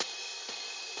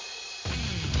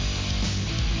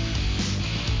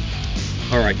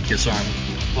right, Kiss Army.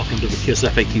 Welcome to the Kiss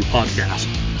FAQ podcast.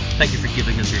 Thank you for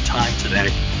giving us your time today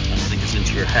and letting us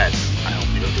into your head. I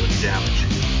hope we don't do any damage.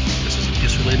 This is a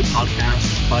Kiss-related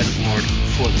podcast by the board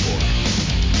for the board.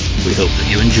 We hope that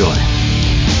you enjoy.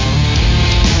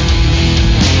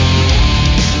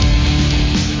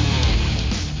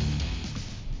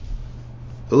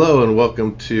 Hello and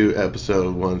welcome to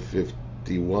episode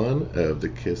 151 of the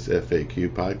Kiss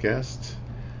FAQ podcast.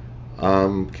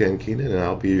 I'm Ken Keenan and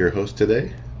I'll be your host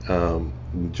today.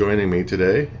 Joining me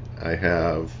today, I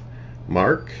have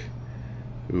Mark,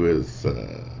 who is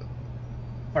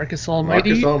Marcus Almighty.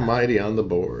 Marcus Almighty on the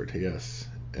board, yes.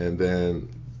 And then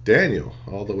Daniel,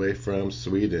 all the way from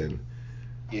Sweden.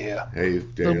 Yeah. Hey,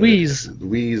 Daniel.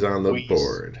 Louise on the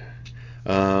board.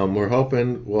 We're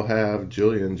hoping we'll have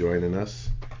Julian joining us,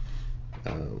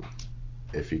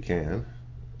 if he can.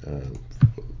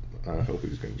 I hope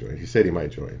he's going to join. He said he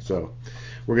might join. So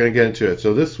we're going to get into it.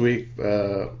 So this week,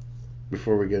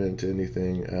 before we get into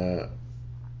anything,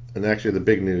 and actually the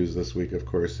big news this week, of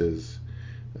course, is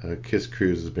Kiss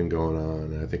Cruise has been going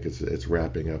on. I think it's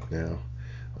wrapping up now,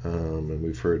 and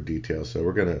we've heard details. So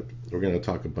we're gonna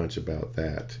talk a bunch about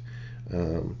that.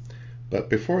 But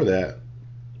before that,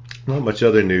 not much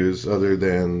other news other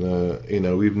than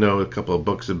we know a couple of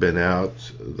books have been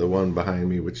out. The one behind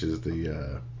me, which is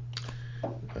the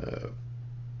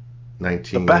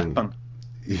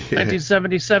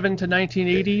 1977 to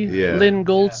 1980, yeah. Lynn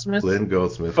Goldsmith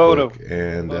photo book,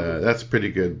 and that's a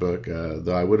pretty good book.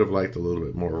 Though I would have liked a little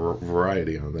bit more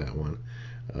variety on that one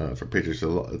for pictures.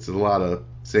 It's a lot of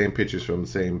same pictures from the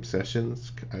same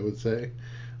sessions, I would say.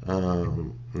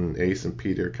 And Ace and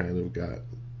Peter kind of got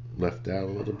left out a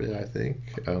little bit, I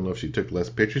think. I don't know if she took less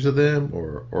pictures of them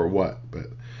or what, but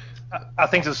I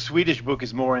think the Swedish book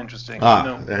is more interesting.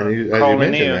 And as you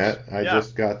mentioned that, I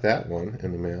just got that one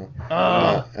in the mail.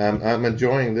 I'm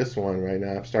enjoying this one right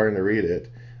now. I'm starting to read it.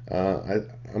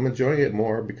 I'm enjoying it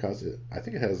more because I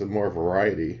think it has a more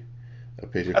variety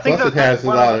of pictures. Plus, it has a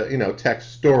lot of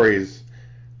text stories,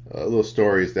 little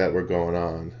stories that were going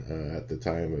on at the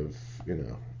time of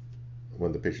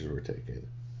when the pictures were taken.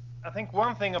 I think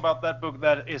one thing about that book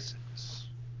that is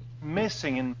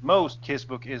missing in most Kiss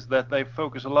book is that they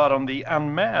focus a lot on the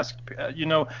unmasked,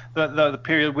 the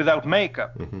period without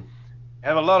makeup. Mm-hmm. You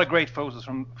have a lot of great photos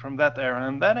from that era,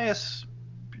 and that is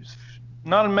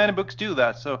not many books do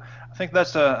that. So I think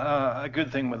that's a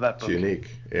good thing with that book. It's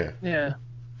unique, yeah. Yeah.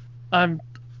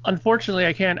 Unfortunately,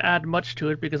 I can't add much to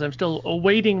it because I'm still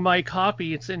awaiting my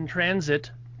copy. It's in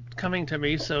transit, coming to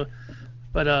me.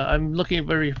 But I'm looking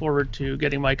very forward to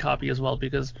getting my copy as well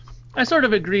because I sort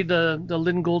of agree the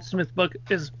Lynn Goldsmith book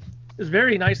is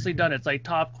very nicely done. It's like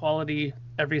top quality.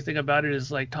 Everything about it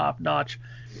is like top notch.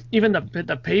 Even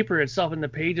the paper itself and the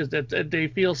pages, that they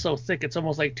feel so thick. It's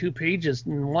almost like 2 pages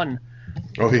in one.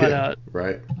 Oh yeah,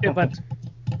 right. Yeah, but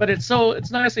it's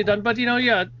nicely done. But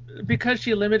because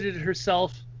she limited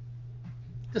herself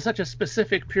to such a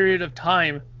specific period of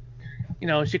time,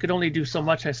 she could only do so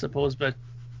much, I suppose. But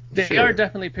they are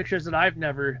definitely pictures that I've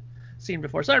never seen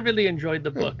before, so I really enjoyed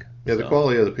the book. Yeah, the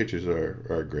quality of the pictures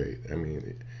are great. I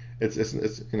mean, it's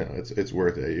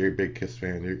worth it. You're a big Kiss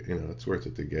fan. It's worth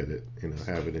it to get it.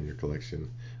 Have it in your collection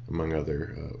among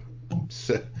other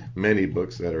many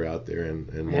books that are out there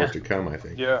and more to come, I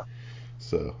think. Yeah.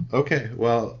 So okay,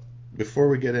 well, before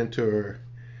we get into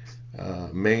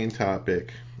our main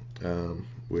topic,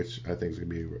 which I think is going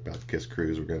to be about the Kiss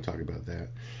Cruise, we're going to talk about that.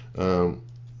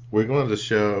 We're going to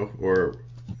show or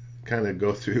kind of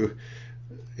go through,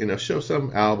 show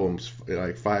some albums,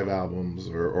 like 5 albums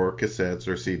or cassettes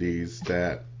or CDs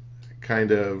that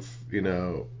kind of,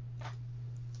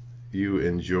 you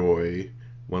enjoy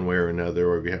one way or another,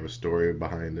 or if you have a story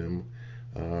behind them,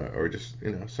 or just,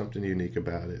 something unique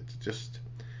about it, just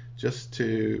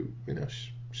to,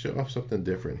 show off something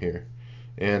different here.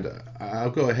 And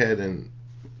I'll go ahead and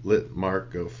let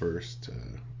Mark go first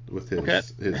with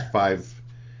his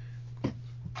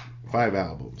 5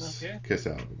 albums, Kiss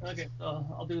albums. Okay, so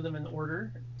I'll do them in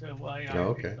order to why I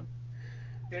okay. Them.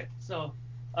 Okay, so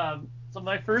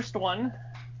my first one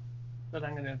that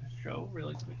I'm going to show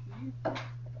really quickly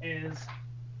is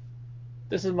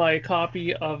this is my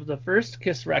copy of the first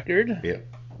Kiss record. Yeah.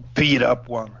 Beat up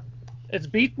one. It's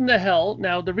Beaten to Hell.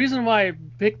 Now, the reason why I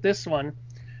picked this one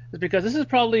is because this is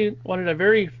probably one of the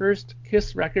very first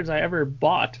Kiss records I ever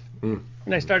bought. And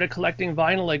I started collecting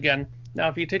vinyl again. Now,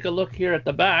 if you take a look here at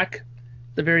the back,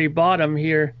 the very bottom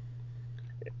here,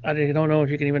 I don't know if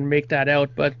you can even make that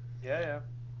out, but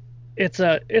it's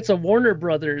a Warner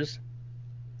Brothers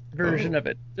version of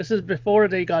it. This is before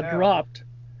they got dropped,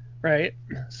 right?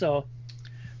 So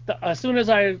as soon as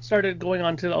I started going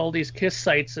onto all these Kiss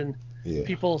sites and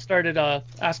people started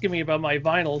asking me about my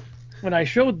vinyl. When I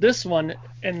showed this one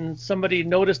and somebody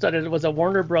noticed that it was a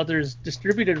Warner Brothers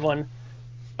distributed one,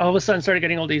 all of a sudden started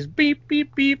getting all these beep,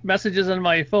 beep, beep messages on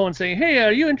my phone saying, hey,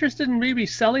 are you interested in maybe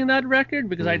selling that record?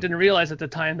 Because I didn't realize at the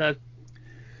time that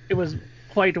it was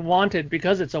quite wanted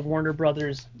because it's a Warner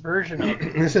Brothers version of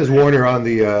it. It says Warner on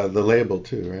the label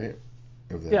too, right?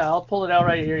 Yeah, I'll pull it out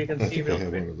right here. You can I see think I real have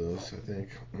quick. one of those, I think.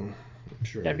 I'm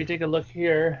sure. Yeah, if you take a look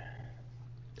here.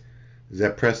 Is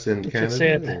that pressed in It should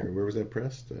say Canada, or where was that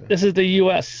pressed? This is the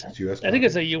U.S. It's U.S. I think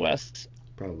it's a U.S.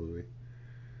 Probably.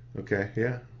 Okay,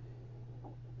 yeah.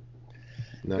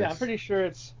 Nice. Yeah, I'm pretty sure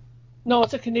it's... No,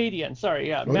 it's a Canadian. Sorry,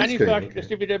 yeah. Oh, Manufactured, okay.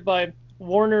 distributed by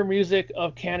Warner Music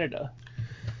of Canada.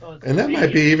 So And that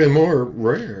might be even more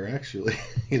rare, actually,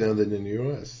 than in the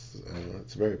U.S.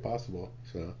 It's very possible.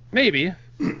 So maybe.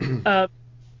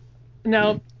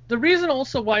 Now, the reason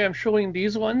also why I'm showing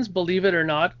these ones, believe it or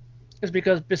not, is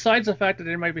because besides the fact that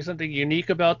there might be something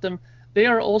unique about them, they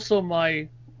are also my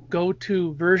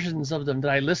go-to versions of them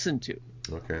that I listen to.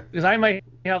 Okay. Because I might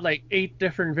have like 8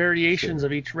 different variations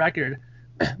of each record,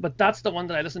 but that's the one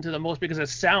that I listen to the most because it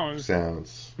sounds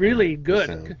really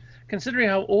good. Considering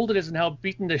how old it is and how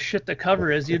beaten to shit the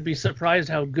cover is, you'd be surprised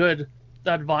how good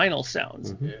that vinyl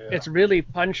sounds. Mm-hmm. Yeah. It's really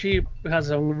punchy. It has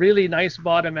a really nice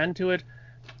bottom end to it.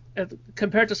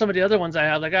 Compared to some of the other ones I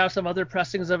have, like I have some other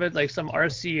pressings of it, like some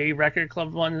RCA Record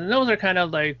Club ones, and those are kind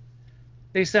of like,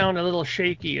 they sound a little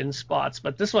shaky in spots,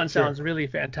 but this one sounds really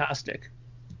fantastic.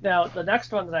 Now, the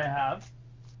next one that I have,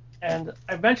 and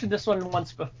I've mentioned this one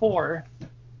once before,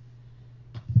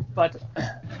 but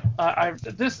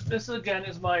this again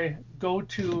is my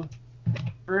go-to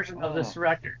version of this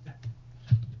record.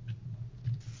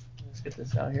 Let's get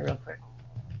this out here real quick.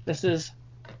 This is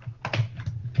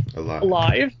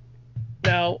Alive.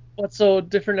 Now, what's so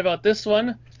different about this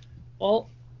one? Well,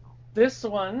 this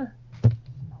one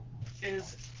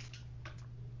is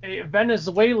a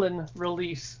Venezuelan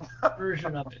release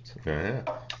version of it. Yeah.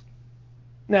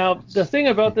 Now, the thing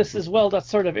about this as well that's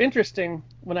sort of interesting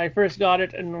when I first got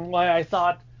it, and why I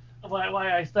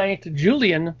thanked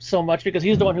Julian so much, because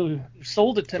he's the one who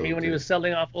sold it to me when he was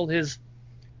selling off all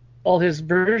his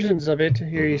versions of it.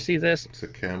 Here you see this. It's a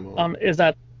camel. Is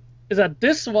that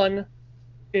this one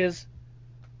is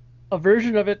a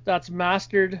version of it that's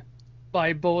mastered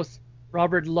by both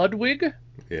Robert Ludwig.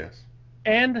 Yes.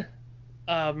 And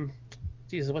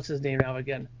Jesus, what's his name now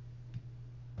again?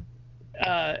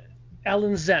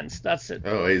 Alan Zentz. That's it.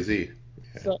 Oh, AZ.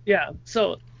 Yeah.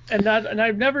 So and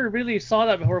I've never really saw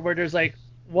that before, where there's like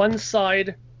one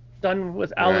side done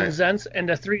with Alan Zentz and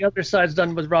the 3 other sides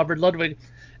done with Robert Ludwig,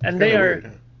 and they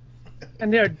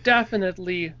are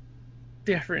definitely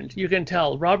different. You can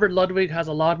tell Robert Ludwig has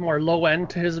a lot more low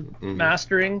end to his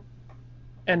mastering,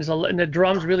 and the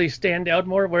drums really stand out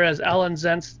more, whereas Alan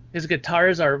Zentz, his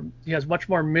guitars he has much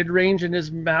more mid-range in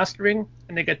his mastering,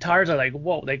 and the guitars are like,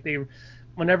 whoa, like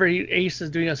whenever Ace is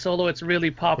doing a solo, it's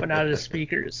really popping out of the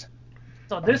speakers.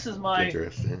 So this is my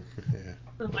interesting. Yeah.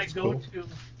 This is my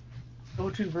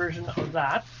go-to version of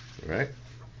that. Right.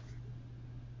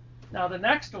 Now the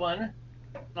next one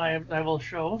I will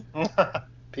show.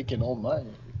 Picking all my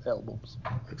albums.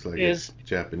 Looks like is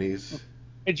Japanese.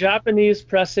 A Japanese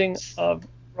pressing of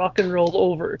Rock and Roll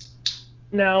Over.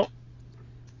 Now,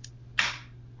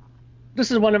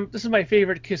 this is my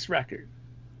favorite Kiss record.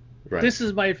 Right. This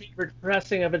is my favorite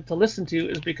pressing of it to listen to,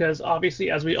 is because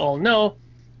obviously, as we all know,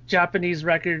 Japanese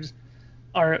records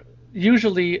are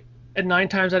usually, 9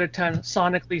 times out of 10,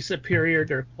 sonically superior.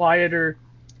 They're quieter.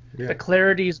 Yeah. The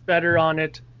clarity's better on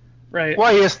it, right?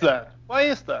 Why is that? Why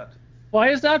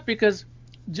is that? Because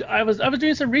I was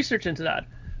doing some research into that.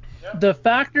 Yeah. The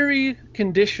factory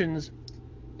conditions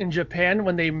in Japan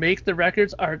when they make the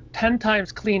records are 10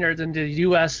 times cleaner than the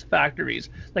U.S. factories.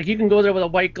 Like, you can go there with a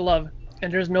white glove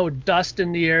and there's no dust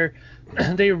in the air.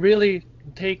 They really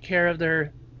take care of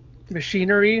their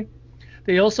machinery.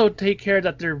 They also take care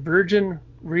that their virgin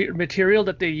material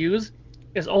that they use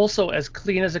is also as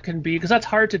clean as it can be, because that's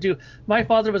hard to do. My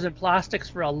father was in plastics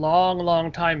for a long,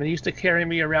 long time, and he used to carry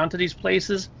me around to these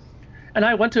places. And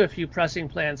I went to a few pressing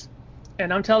plants,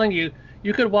 and I'm telling you,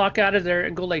 you could walk out of there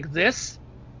and go like this,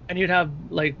 and you'd have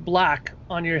like black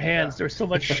on your hands. There's so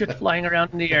much shit flying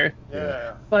around in the air.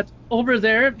 Yeah. But over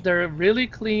there, they're really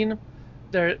clean.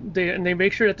 They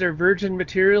make sure that their virgin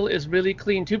material is really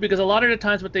clean too, because a lot of the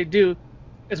times what they do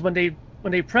is when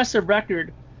they press a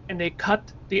record and they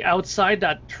cut the outside,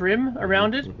 that trim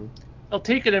around it, they'll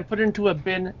take it and put it into a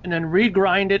bin and then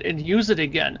regrind it and use it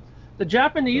again. The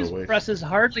Japanese presses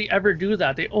hardly ever do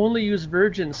that. They only use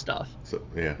virgin stuff,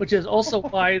 which is also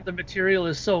why the material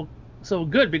is so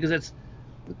good, because it's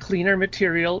cleaner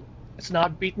material, It's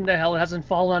not beaten to hell. It hasn't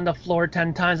fallen on the floor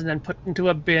 10 times and then put into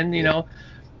a bin. You know,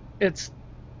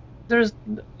 there's,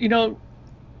 you know,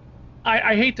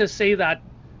 I hate to say that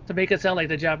to make it sound like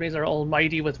the Japanese are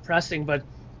almighty with pressing, but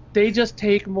they just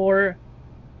take more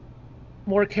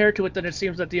care to it than it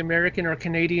seems that the American or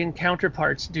Canadian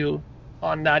counterparts do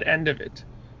on that end of it.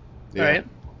 Yeah. Right?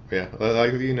 Yeah,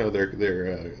 like you know,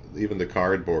 they're even the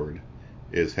cardboard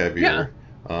is heavier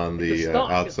on the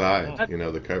outside. You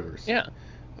know, the covers. Yeah.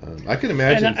 I can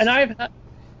imagine. And I've.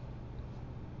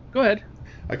 Go ahead.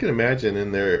 I can imagine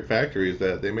in their factories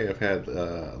that they may have had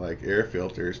like air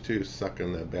filters too,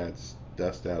 sucking that bad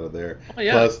dust out of there. Oh,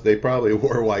 yeah. Plus, they probably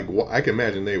wore like I can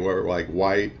imagine they wore like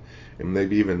white and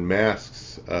maybe even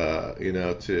masks, you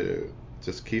know, to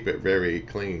just keep it very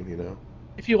clean. You know.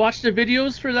 If you watch the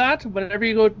videos for that, whenever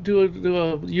you go do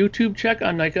a YouTube check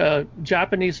on like a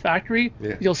Japanese factory,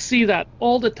 you'll see that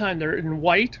all the time. They're in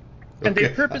white, and they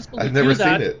purposefully I've never do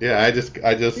that. seen it. Yeah, I just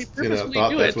you know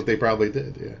thought that's what they probably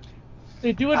did. Yeah.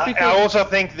 They do it because I also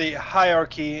think the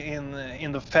hierarchy in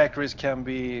the factories can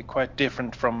be quite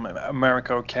different from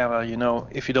America or Canada. You know,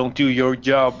 if you don't do your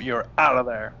job, you're out of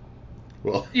there.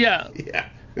 Well, yeah. Yeah.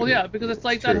 Well, yeah, because it's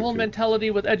like True, that whole true.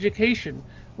 mentality with education.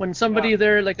 When somebody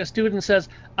there, like a student says,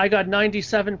 I got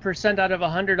 97% out of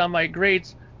 100 on my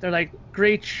grades, they're like,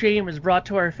 great shame is brought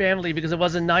to our family because it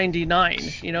wasn't 99.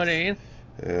 You know what I mean?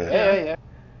 Yeah.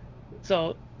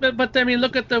 So, but I mean,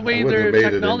 look at the way wouldn't their have made it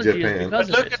in technology is Japan. because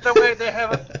But of look it. at the way they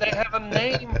have a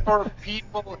name for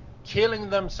people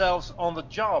killing themselves on the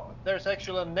job. There's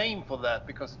actually a name for that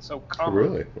because it's so common.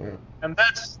 Really? Wow. And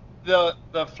that's the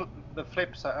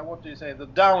flip side. What do you say? The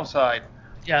downside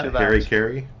Yeah. to that. Harry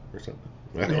Carey or something?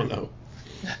 I don't know.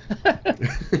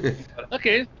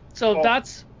 Okay, so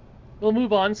we'll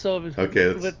move on. So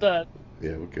Okay, with the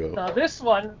Yeah, we'll go. now this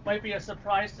one might be a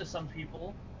surprise to some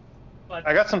people, but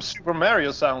I got some Super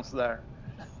Mario sounds there.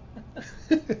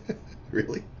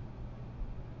 Really?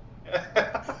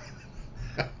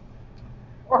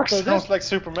 Mark So sounds this- like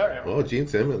Super Mario. Oh, Gene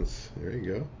Simmons. There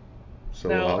you go. So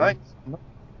Now- Nice.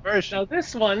 Very Now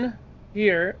this one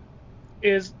here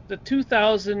is the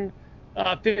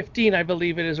 2015, I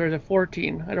believe it is, or the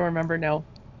 14. I don't remember now.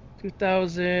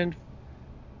 2000.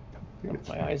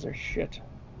 My eyes are shit.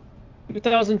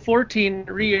 2014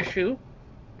 reissue.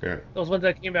 Yeah, Those ones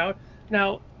that came out.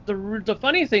 Now the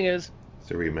funny thing is,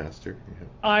 it's a remaster.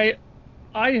 Yeah.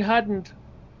 I hadn't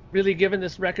really given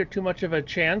this record too much of a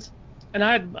chance, and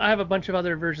I have a bunch of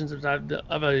other versions of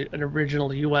an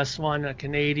original U.S. one, a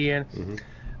Canadian,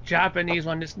 Japanese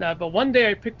one, this and that. But one day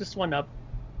I picked this one up,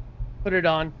 put it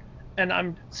on, and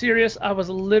I'm serious. I was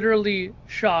literally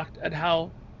shocked at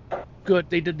how good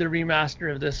they did the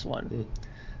remaster of this one.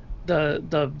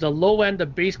 The low end, the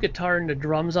bass guitar and the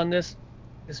drums on this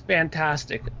is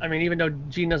fantastic. I mean, even though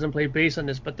Gene doesn't play bass on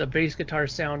this, but the bass guitar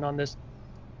sound on this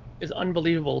is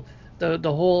unbelievable. The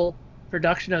whole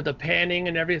production of the panning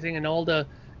and everything and all the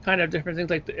kind of different things,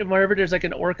 like whenever there's like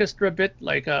an orchestra bit,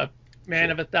 like a Man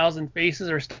of a Thousand Faces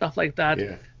or stuff like that,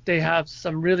 they have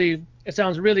some really, it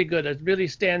sounds really good. It really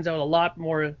stands out a lot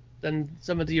more than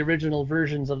some of the original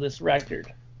versions of this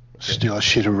record. Still a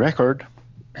shitty record.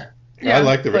 Yeah,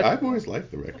 I've always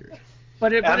liked the record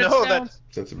but it sounds,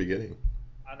 since the beginning.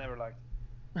 I never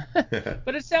liked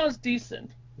but it sounds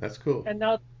decent. That's cool. And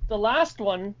now the last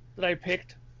one that I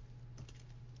picked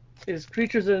is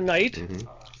Creatures of the Night.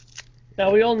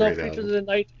 Now we all know Great Creatures album. of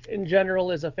the Night in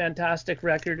general is a fantastic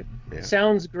record. Yeah.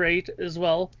 Sounds great as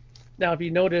well. Now if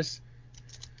you notice,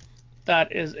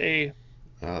 that is a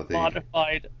The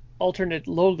modified alternate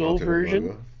logo version.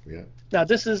 logo. Yeah. Now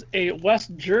this is a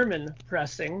West German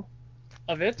pressing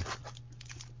of it.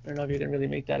 I don't know if you can really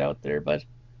make that out there, but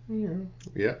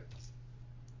Yeah.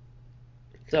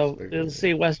 so it'll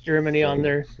say West Germany on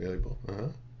there.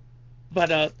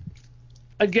 But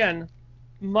again,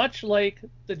 much like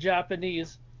the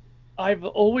Japanese, I've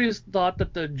always thought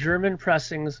that the German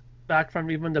pressings, back from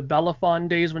even the Bellafon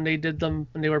days when they did them,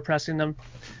 when they were pressing them,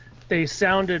 they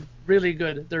sounded really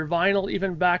good. Their vinyl,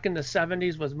 even back in the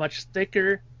 70s, was much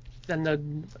thicker than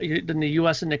the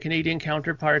U.S. and the Canadian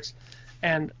counterparts,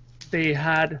 and they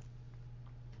had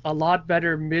a lot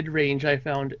better mid-range, I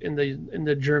found, in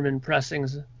the German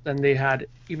pressings than they had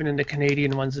even in the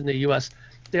Canadian ones in the U.S.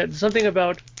 They had something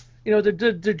about,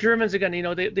 the Germans, again,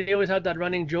 they always had that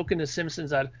running joke in The Simpsons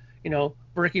that,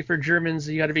 working for Germans,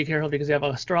 you got to be careful because they have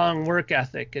a strong work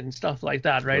ethic and stuff like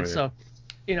that, right? So,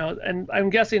 and I'm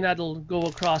guessing that'll go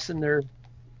across in their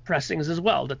pressings as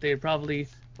well, that they probably,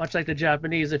 much like the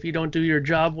Japanese, if you don't do your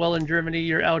job well in Germany,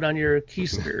 you're out on your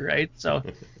keister, right? So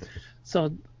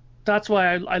that's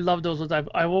why I love those ones. I've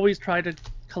always tried to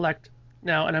collect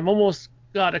now, and I'm almost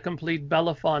got a complete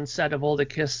Belafonte set of all the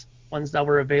Kiss ones that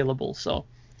were available, so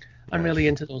I'm really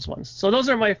into those ones. So those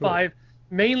are my 5,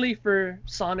 mainly for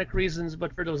sonic reasons,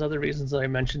 but for those other reasons that I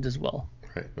mentioned as well.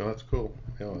 Right. Well, that's cool.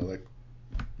 I like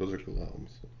those are cool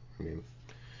albums. I mean,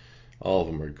 all of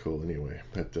them are cool anyway,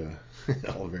 but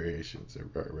all variations are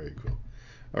very cool.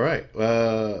 All right.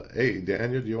 Hey,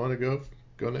 Daniel, do you want to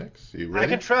go next? Are you ready? I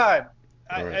can try.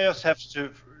 I right. just have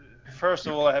to. First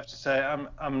of all, I have to say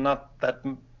I'm not that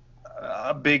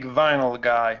a big vinyl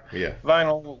guy. Yeah.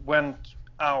 Vinyl went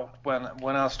out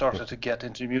when I started to get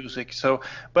into music. So,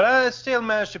 but I still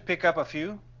managed to pick up a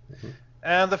few. Mm-hmm.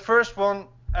 And the first one,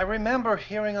 I remember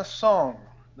hearing a song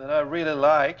that I really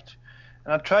liked,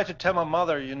 and I tried to tell my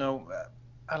mother,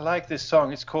 I like this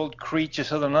song. It's called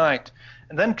Creatures of the Night.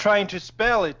 And then trying to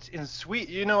spell it in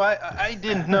Swedish, I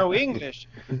didn't know English.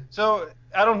 So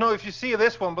I don't know if you see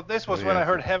this one, but this was when I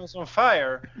heard Heavens on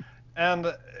Fire.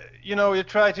 And, you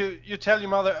tell your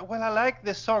mother, well, I like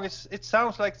this song. It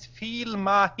sounds like Feel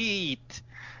My Heat.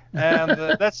 And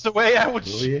that's the way I would...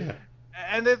 Oh, yeah.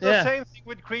 And it's the same thing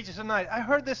with Creatures of the Night. I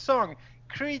heard this song,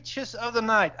 Creatures of the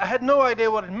Night. I had no idea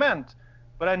what it meant,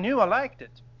 but I knew I liked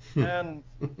it. And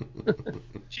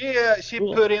she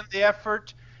put in the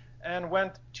effort and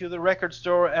went to the record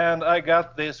store, and I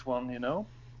got this one,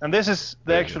 And this is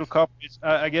the actual copy.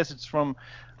 I guess it's from,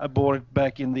 I bought it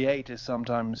back in the 80s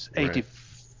sometimes,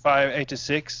 85,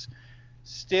 86.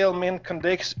 Still mint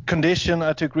condition.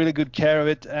 I took really good care of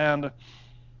it, and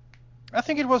I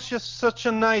think it was just such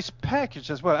a nice package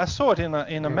as well. I saw it in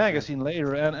a magazine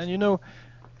later, and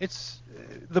it's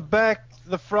the back,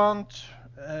 the front,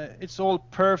 it's all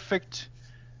perfect,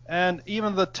 and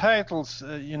even the titles,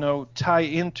 tie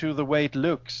into the way it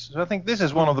looks. So I think this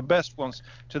is one of the best ones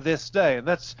to this day.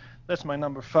 That's my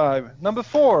number 5. Number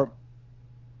 4,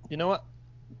 you know what?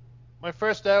 My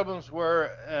first albums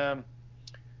were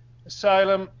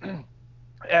Asylum,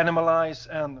 Animalize,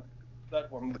 and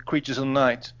that one, The Creatures of the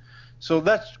Night. So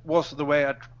that was the way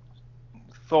I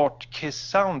thought Kiss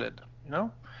sounded,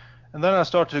 And then I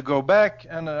started to go back,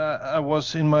 and I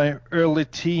was in my early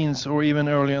teens, or even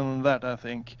earlier than that, I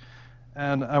think.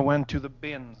 And I went to the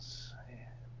bins,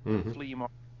 flea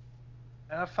market,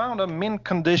 and I found a mint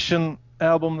condition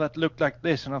album that looked like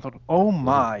this, and I thought, oh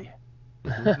my,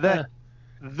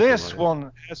 this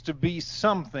one has to be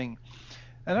something.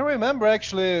 And I remember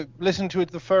actually listening to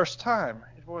it the first time.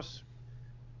 It was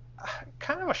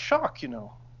kind of a shock,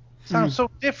 Sounds so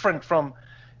different from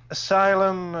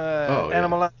Asylum,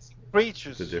 Animalizing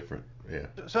Creatures. It's different, yeah.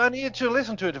 So I needed to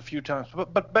listen to it a few times.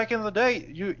 But back in the day,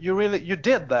 you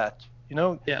did that,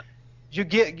 Yeah. You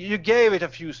gave it a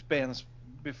few spins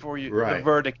before the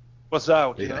verdict was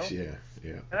out, Yes, Yeah.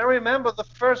 And I remember the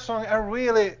first song I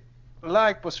really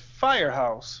liked was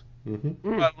Firehouse.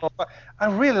 Mm-hmm. I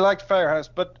really liked Firehouse,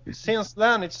 but since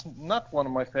then it's not one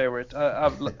of my favorite.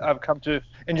 I've come to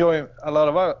enjoy a lot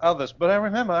of others, but I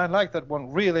remember I liked that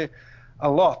one really a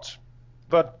lot.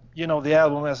 But the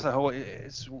album as a whole,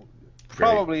 it's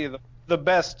probably the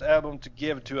best album to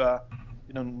give to a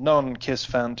non-Kiss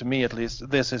fan, to me at least.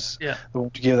 This is the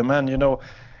one to give them, and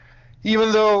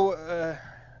even though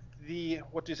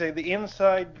the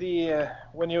inside,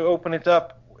 when you open it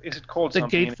up. Is it called the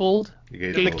something? Gatefold?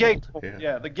 The gatefold.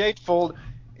 Yeah, the gatefold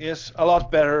is a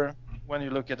lot better when you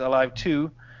look at Alive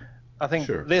 2. I think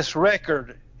this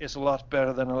record is a lot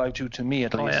better than Alive 2 to me,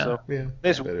 at least. Yeah. So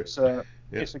this is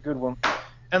it's a good one.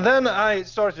 And then I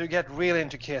started to get really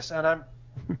into Kiss, and I'm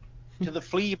to the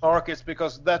flea markets,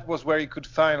 because that was where you could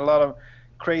find a lot of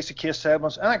crazy Kiss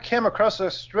albums. And I came across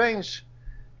a strange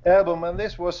album, and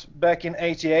this was back in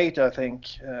 '88, I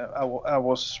think. I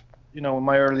was, in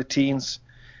my early teens.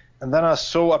 And then I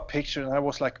saw a picture, and I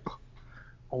was like,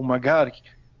 "Oh my God,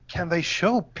 can they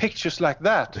show pictures like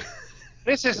that?"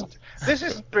 This isn't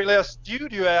really a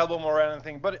studio album or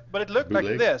anything, but it looked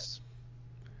like this.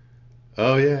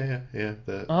 Oh yeah.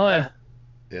 The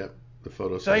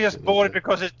photo. So I just bought it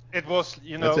because it was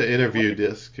That's an interview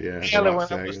disc, I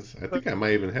think I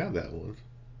might even have that one.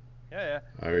 Yeah.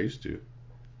 I used to.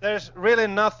 There's really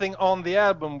nothing on the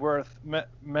album worth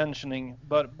mentioning,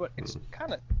 but it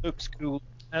kind of looks cool.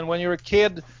 And when you're a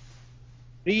kid,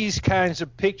 these kinds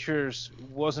of pictures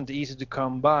wasn't easy to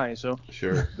come by. So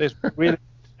there's really,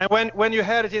 and when you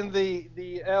had it in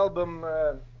the album,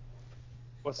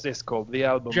 what's this called? The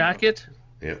album jacket.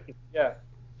 Yeah.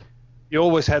 You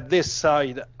always had this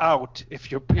side out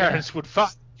if your parents would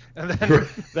find, and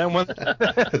then when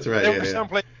that's right. there was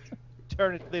someplace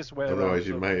turn it this way. Otherwise,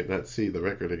 you might not see the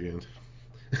record again.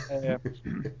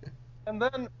 And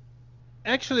then,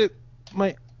 actually,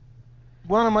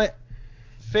 one of my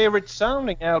favorite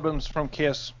sounding albums from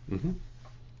Kiss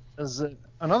is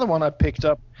another one I picked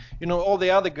up. You know, all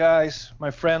the other guys,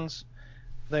 my friends,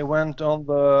 they went on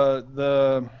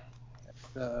the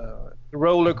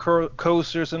roller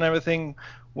coasters and everything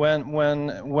when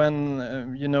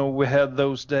you know, we had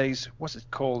those days. What's it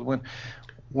called? When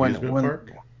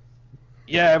Park?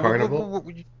 Yeah, Carnival?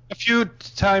 a few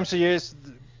times a year,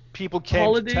 people came.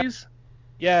 Holidays.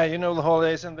 Yeah, you know, the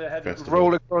holidays, and they had Festival.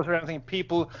 roller coaster and everything.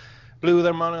 People blew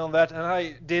their money on that, and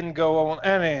I didn't go on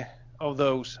any of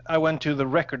those. I went to the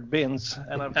record bins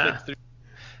and I flipped through,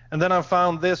 and then I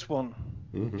found this one.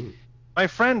 Mm-hmm. My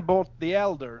friend bought The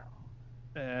Elder.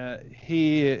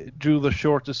 He drew the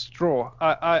shortest straw.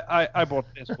 I bought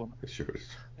this one. Sure.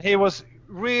 He was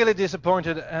really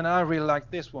disappointed, and I really liked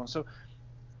this one. So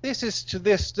this is, to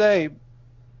this day,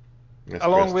 That's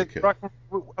along with Kill.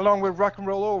 Rock and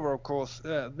Roll Over, of course,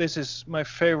 this is my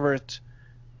favorite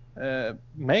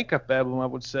makeup album, I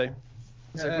would say.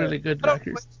 It's a really good but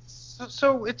record.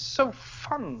 So it's so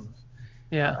fun.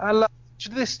 Yeah. To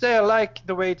this day, I like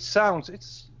the way it sounds.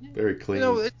 It's very clean. You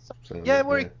know, it's sounding,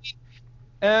 very clean.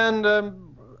 And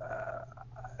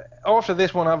after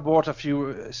this one, I've bought a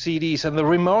few CDs, and the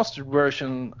remastered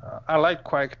version I like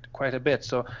quite a bit.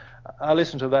 So I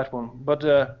listened to that one. But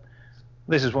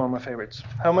this is one of my favorites.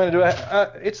 How many do I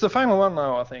have? It's the final one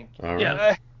now, I think. All right.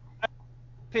 Yeah. I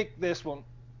picked this one,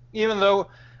 even though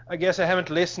I guess I haven't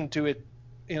listened to it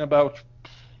in about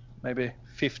maybe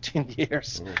 15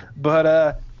 years. Oh. But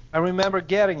I remember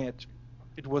getting it.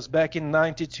 It was back in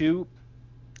 '92.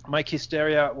 My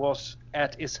hysteria was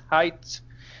at its height.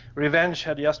 Revenge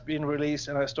had just been released,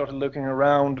 and I started looking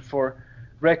around for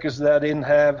records that I didn't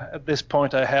have. At this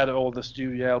point, I had all the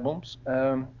studio albums.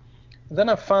 Then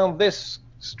I found this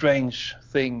strange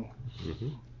thing.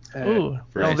 Mm-hmm. Ooh.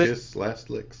 Francis Last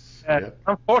Licks. Yep.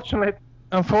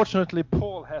 Unfortunately,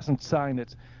 Paul hasn't signed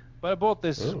it. But I bought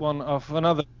this one of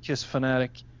another Kiss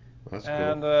fanatic. That's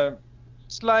and cool.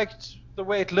 It's liked the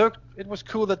way it looked. It was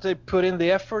cool that they put in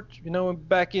the effort. You know,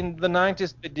 back in the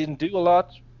 90s, they didn't do a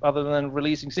lot other than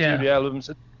releasing studio albums.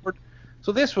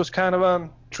 So this was kind of a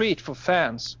treat for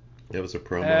fans. It was a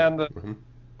promo. And it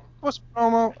was a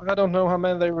promo. I don't know how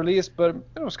many they released, but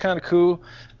it was kind of cool.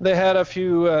 They had a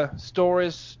few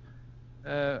stories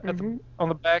on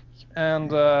the back,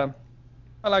 and I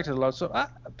liked it a lot. So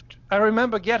I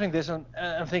remember getting this and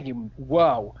thinking,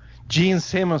 wow, Gene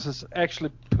Simmons has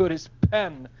actually put his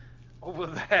pen over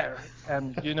there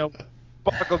and, you know,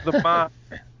 buckled the mark.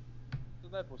 So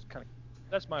that was kind of,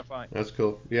 that's my find. That's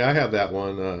cool. Yeah, I have that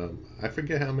one. I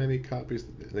forget how many copies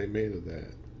they made of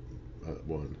that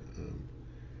one.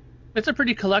 It's a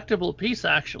pretty collectible piece,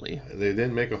 actually. They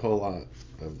didn't make a whole lot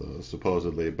of those,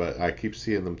 supposedly, but I keep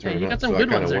seeing them turn up. You got some so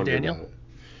good I ones there, wonder Daniel. about it.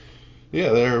 Yeah,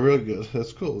 they're really good.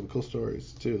 That's cool. And cool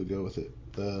stories too to go with it.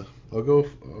 I'll go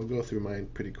through mine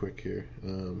pretty quick here.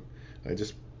 I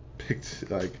just picked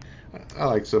I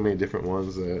like so many different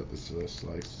ones that it's just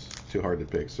like too hard to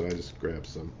pick, so I just grabbed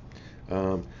some.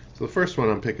 So the first one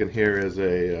I'm picking here is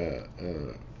a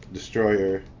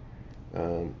Destroyer.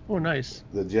 Oh, nice.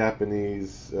 The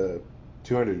Japanese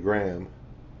 200 gram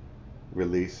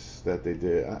release that they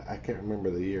did. I can't remember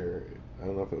the year. I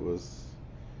don't know if it was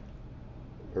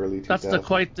early 2000s. That's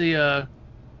quite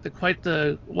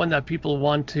the one that people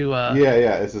want to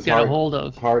it's just get a hold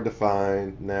of. Hard to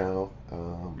find now,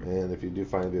 and if you do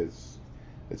find it,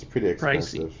 it's pretty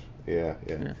expensive. Pricey.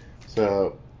 Yeah.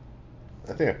 So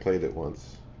I think I played it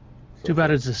once. So Too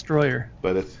bad it's Destroyer.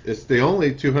 But it's the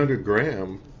only 200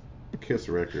 gram Kiss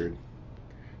record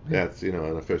that's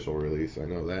an official release. I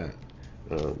know that.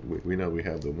 We know we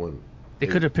have the one. They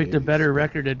could have picked a better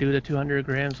record to do the 200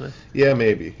 grams with. Yeah,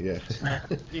 maybe. Yeah.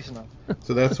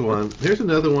 So that's one. Here's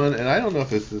another one, and I don't know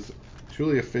if this is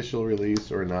truly official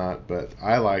release or not, but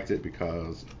I liked it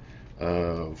because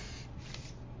of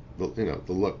the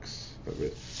looks of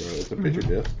it. So it's a picture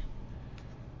disc.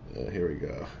 Here we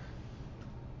go.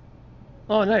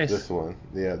 Oh, nice. This one.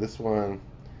 Yeah, this one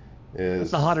is.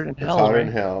 It's the Hotter Than Hell. Hotter right?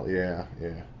 Than Hell. Yeah.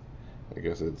 I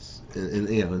guess it's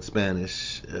in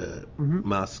Spanish,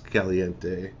 Mas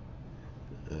Caliente,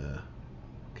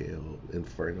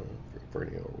 Inferno or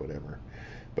whatever.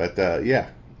 But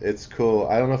it's cool.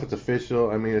 I don't know if it's official.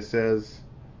 I mean, it says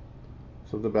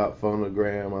something about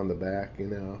phonogram on the back.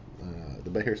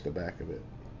 Here's the back of it,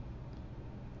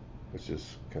 which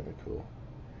is kind of cool.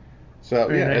 So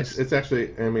Very nice. it's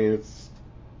actually. I mean, it's.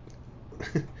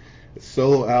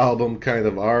 Solo album kind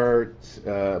of art,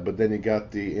 but then you got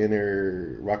the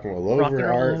inner Rock and Roll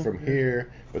Over art from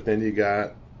here, but then you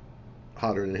got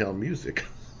Hotter Than Hell music.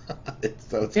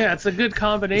 It's a good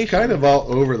combination. It's kind of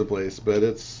all over the place, but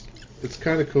it's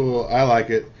kind of cool. I like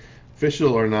it.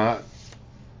 Official or not,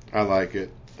 I like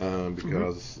it.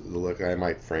 because the look, I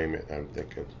might frame it, I'm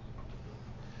thinking.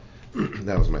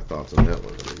 That was my thoughts on that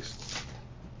one, at least.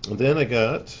 And then I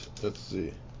got, let's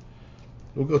see,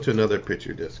 we'll go to another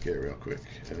picture disc here real quick.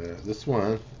 This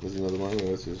one is another one.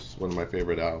 This is one of my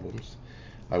favorite albums.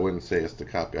 I wouldn't say it's the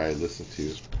copy I listen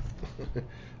to,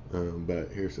 but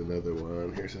here's another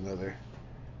one. Here's another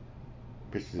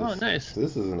picture disc. Oh, nice. So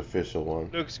this is an official one.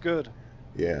 Looks good.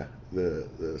 Yeah,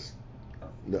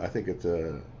 I think it's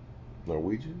a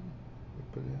Norwegian.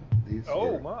 These,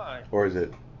 my. or is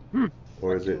it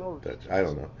Dutch? I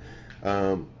don't know.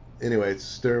 Anyway, it's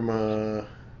Sturma,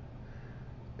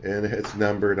 and it's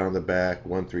numbered on the back,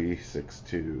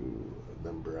 1362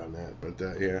 number on that. But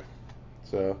yeah,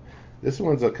 so this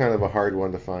one's a kind of a hard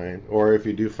one to find, or if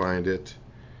you do find it,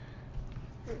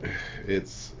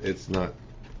 it's not.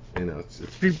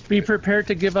 Be prepared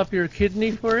to give up your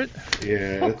kidney for it.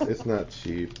 Yeah, it's not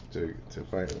cheap to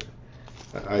find it.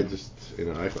 I just,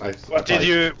 I spent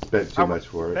too much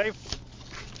for it.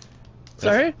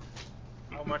 Sorry?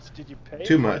 How much did you pay?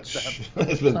 Too much.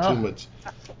 I spent too much.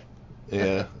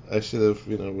 Yeah, I should have,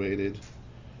 waited.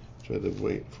 Tried to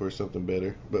wait for something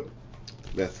better, but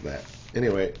that's that.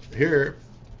 Anyway,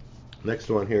 next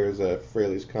one here is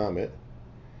Fraley's Comet.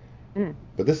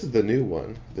 But this is the new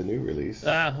one, the new release.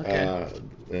 Okay.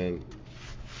 And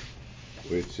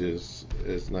which is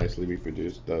nicely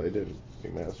reproduced, though they didn't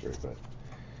remaster it, but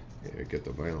here, get the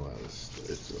vinyl out.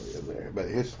 It's really in there. But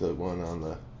here's the one on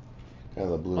the kind of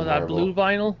the blue marble. That blue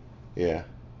vinyl? Yeah.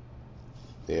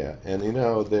 Yeah, and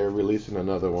they're releasing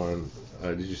another one.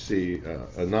 Did you see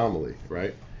Anomaly,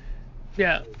 right?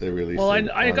 Yeah. They're releasing. Well,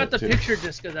 I got the picture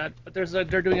disc of that, but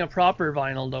they're doing a proper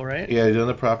vinyl though, right? Yeah, they're doing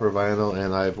the proper vinyl,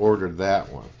 and I've ordered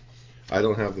that one. I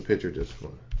don't have the picture disc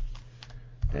one.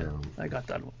 Yeah, I got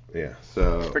that one. Yeah,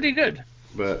 so. It's pretty good.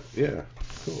 But yeah,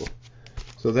 cool.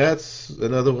 So that's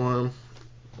another one.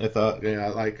 I thought, I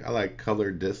like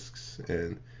colored discs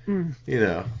and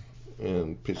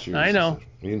and pictures. I know.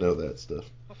 That stuff.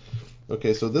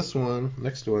 Okay, so this one,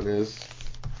 next one is,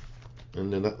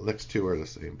 and the next two are the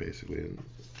same basically,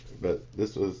 but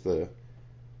this was the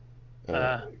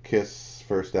Kiss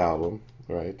first album,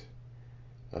 right?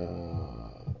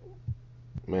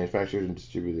 Manufactured and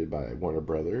distributed by Warner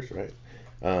Brothers, right?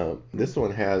 This one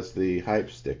has the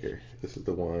hype sticker. This is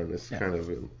the one. It's kind of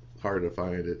hard to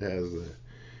find. It has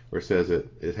where it says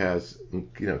it has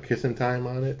Kissin' Time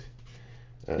on it.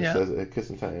 It says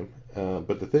Kissin' Time.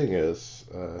 But the thing is,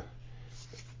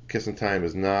 Kissin' Time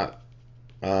is not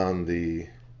on the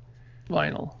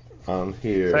vinyl. On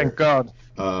here. Thank God.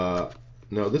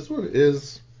 No, this one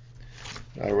is.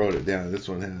 I wrote it down. This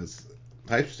one has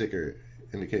hype sticker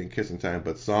indicating Kissin' Time,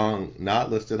 but song not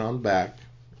listed on the back.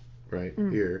 Right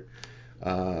here.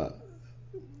 But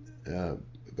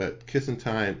Kissin'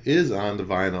 Time is on the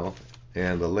vinyl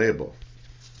and the label.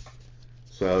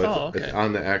 So it's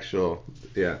on the actual,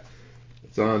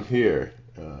 it's on here.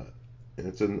 And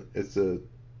it's a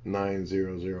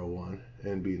 9001,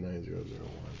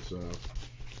 NB9001.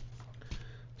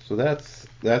 So that's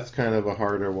kind of a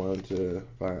harder one to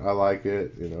find. I like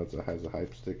it. It has a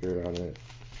hype sticker on it.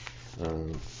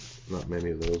 Not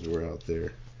many of those were out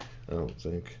there, I don't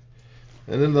think.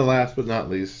 And then the last but not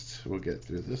least, we'll get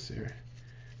through this here,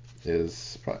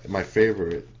 is probably my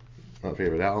favorite, not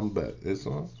favorite album, but it's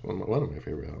one of my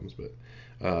favorite albums, but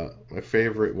my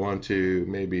favorite one to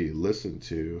maybe listen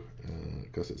to,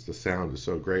 because the sound is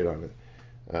so great on it.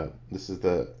 This is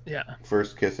the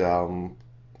first Kiss album,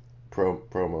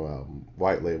 promo album,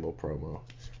 white label promo.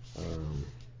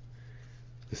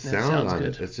 The sound on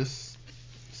it, it's just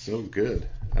so good.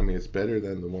 I mean, it's better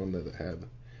than the one that it had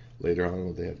later on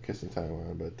when they had Kissin' Time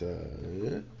on, but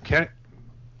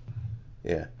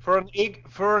For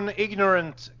an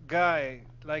ignorant guy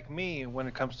like me when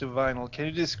it comes to vinyl, can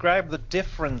you describe the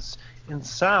difference in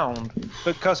sound?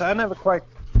 Because I never quite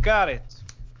got it.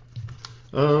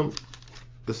 The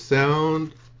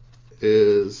sound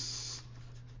is,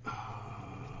 I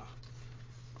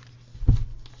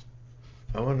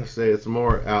want to say it's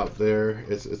more out there.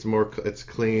 It's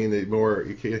clean.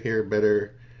 You can hear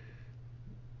better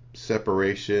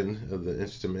separation of the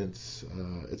instruments.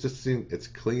 It just seems it's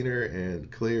cleaner and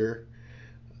clear.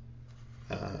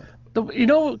 Can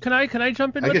I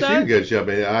jump in with that? I guess you can jump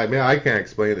in. I can't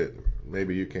explain it.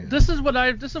 Maybe you can. This is what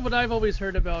I've always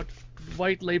heard about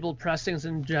white label pressings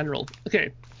in general.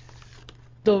 Okay,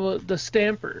 the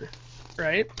stamper,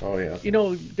 right? Oh yeah.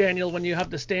 Daniel, when you have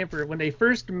the stamper, when they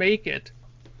first make it,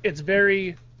 it's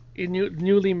very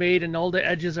newly made, and all the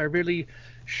edges are really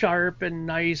sharp and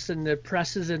nice, and it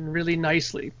presses in really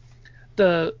nicely.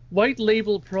 The white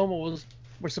label promos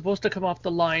were supposed to come off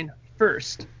the line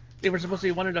first, they were supposed to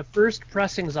be one of the first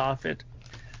pressings off it.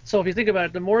 So if you think about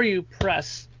it, the more you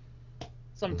press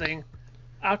something,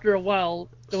 after a while,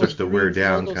 starts to wear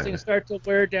down, those kinda. things start to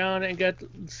wear down and get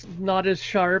not as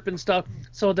sharp and stuff.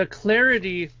 So the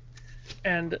clarity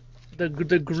and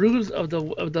the grooves of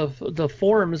the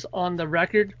forms on the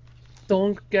record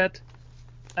don't get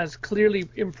as clearly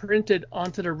imprinted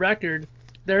onto the record.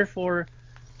 Therefore,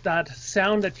 that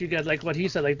sound that you get, like what he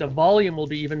said, like the volume will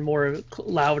be even more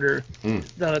louder.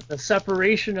 The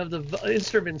separation of the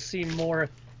instruments seem more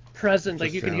present.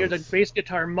 Like you can hear the bass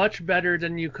guitar much better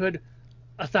than you could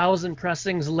 1,000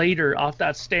 pressings later off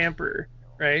that stamper,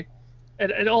 right?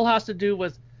 It all has to do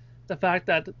with the fact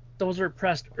that those were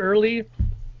pressed early.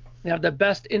 They have the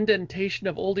best indentation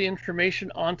of all the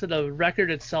information onto the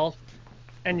record itself,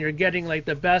 and you're getting like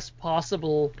the best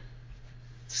possible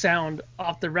sound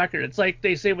off the record. It's like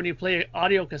they say when you play an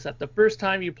audio cassette, the first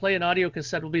time you play an audio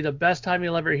cassette will be the best time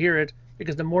you'll ever hear it,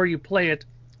 because the more you play it,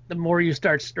 the more you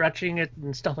start stretching it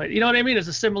and stuff like that. You know what I mean? It's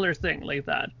a similar thing like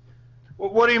that.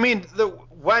 What do you mean? The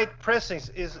white pressings,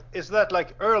 is that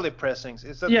like early pressings?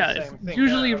 Is that the same thing?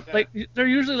 Usually like they're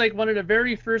usually like one of the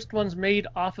very first ones made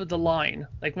off of the line.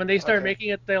 Like when they start making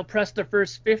it, they'll press the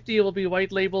first 50. It will be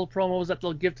white label promos that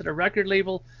they'll give to the record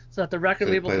label, so that the record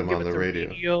label can give it to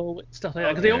radio and stuff like that.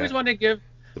 Because they always want to give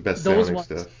the best those sounding ones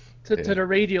stuff to the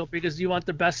radio, because you want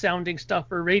the best sounding stuff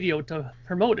for radio to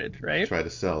promote it, right? Try to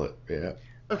sell it, yeah.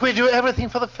 But we do everything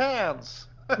for the fans.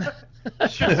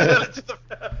 Should sell it to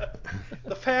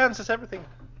the fans is everything.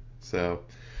 So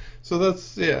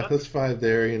that's 5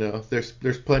 there. You know, there's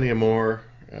plenty of more.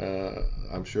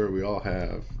 I'm sure we all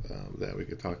have that we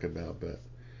could talk about, but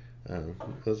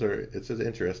it's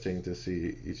interesting to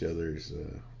see each other's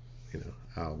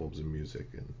albums and music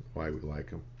and why we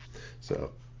like them.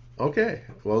 So okay,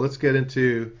 well, let's get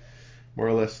into more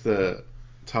or less the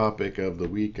topic of the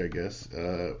week, I guess,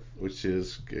 which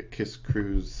is Kiss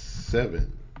Cruise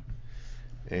 7.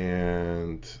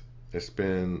 And there's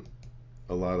been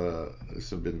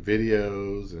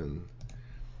videos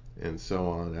and so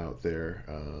on out there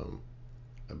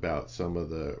about some of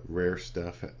the rare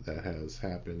stuff that has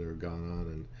happened or gone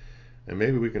on, and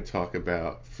maybe we can talk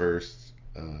about first.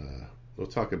 We'll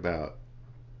talk about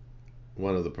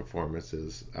one of the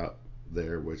performances out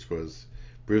there, which was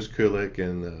Bruce Kulick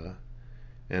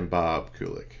and Bob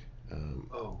Kulick.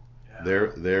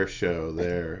 Their show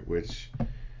there, which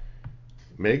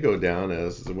may go down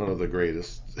as one of the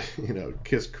greatest,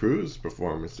 Kiss Cruise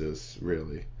performances,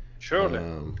 really. Surely.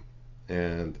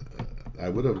 And I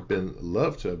would have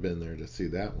loved to have been there to see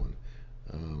that one.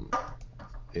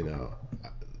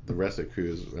 The rest of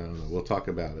Cruise, I don't know, we'll talk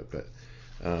about it, but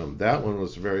that one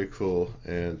was very cool.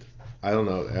 And I don't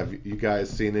know, have you guys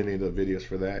seen any of the videos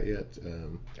for that yet?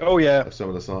 Oh yeah. Of some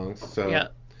of the songs. So yeah.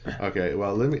 Okay, well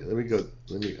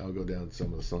I'll go down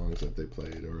some of the songs that they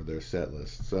played, or their set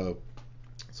list. So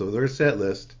their set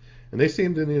list, and they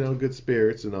seemed in good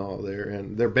spirits and all there,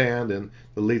 and their band and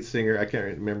the lead singer, I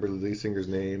can't remember the lead singer's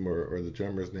name or the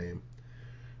drummer's name.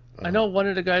 I know one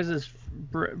of the guys is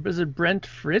it Brent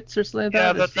Fritz or something like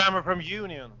that? Yeah, the drummer from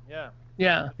Union. Yeah.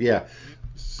 Yeah. Yeah.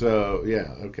 So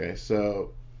okay.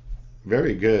 So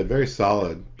very good, very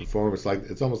solid performance. Like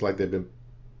it's almost like they've been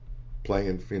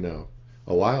playing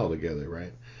a while together,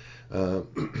 right?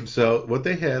 So what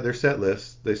they had, their set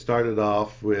list, they started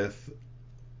off with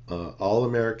All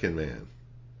American Man.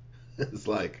 It's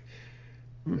like,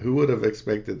 who would have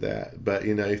expected that? But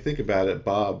you think about it,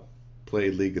 Bob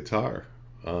played lead guitar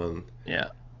on a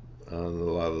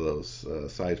lot of those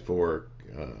Side 4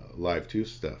 Live 2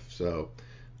 stuff. So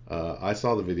I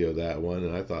saw the video of that one,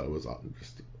 and I thought it was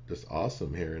just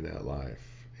awesome hearing that live.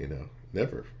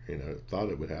 Never thought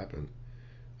it would happen.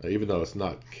 Even though it's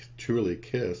not truly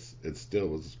Kiss, it still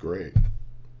was great.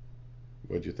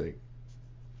 What'd you think?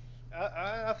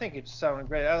 I think it sounded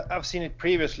great. I've seen it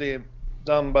previously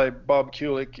done by Bob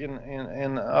Kulick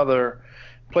in other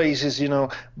places,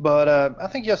 But I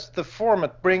think just the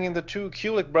format, bringing the two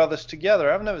Kulick brothers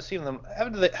together. I've never seen them.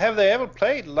 Have they ever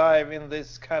played live in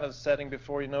this kind of setting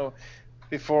before?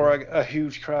 Before a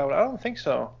huge crowd? I don't think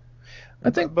so. I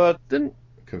think, but didn't.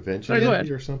 Convention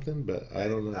maybe or something, but I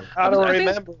don't know. I don't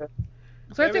remember.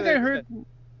 So I think I heard.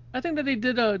 I think that they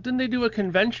did didn't they do a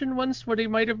convention once where they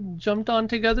might have jumped on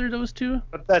together, those two?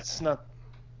 But that's not.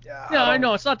 Yeah, I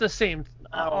know it's not the same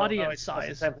audience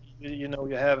size. You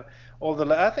have all the.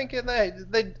 I think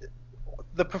the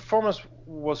performance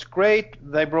was great.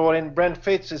 They brought in Brent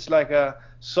Fitz is like a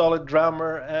solid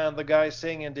drummer, and the guy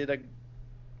singing did a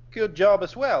good job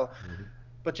as well. Mm-hmm.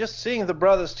 But just seeing the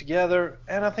brothers together,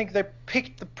 and I think they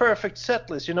picked the perfect set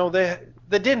list. They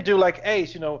didn't do like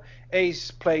Ace. Ace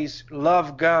plays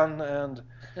Love Gun and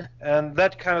and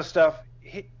that kind of stuff.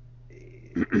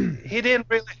 He didn't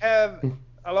really have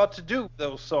a lot to do with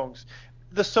those songs.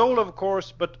 The soul, of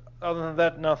course, but other than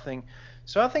that, nothing.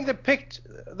 So I think they picked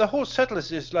the whole set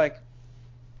list is like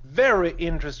very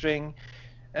interesting,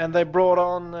 and they brought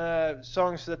on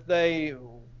songs that they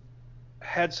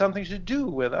had something to do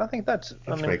with. I think that's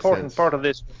an important part of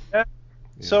this. Yeah.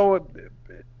 Yeah. So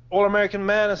All American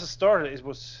Man as a starter, it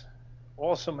was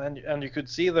awesome, and you could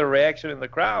see the reaction in the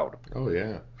crowd. Oh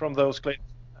yeah. From those clips.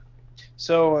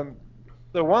 So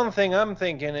the one thing I'm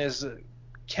thinking is,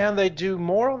 can they do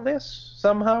more of this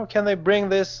somehow? Can they bring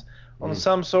this on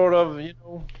some sort of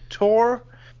tour?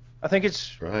 I think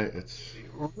it's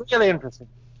really interesting.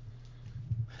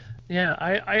 Yeah,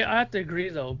 I have to agree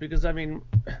though, because I mean,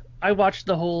 I watched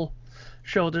the whole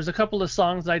show. There's a couple of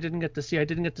songs I didn't get to see. I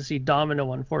didn't get to see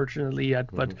Domino, unfortunately, yet,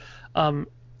 but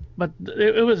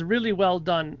it was really well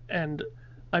done, and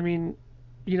I mean,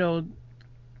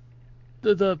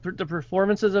 the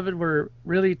performances of it were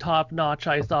really top notch,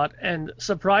 I thought, and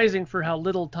surprising for how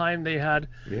little time they had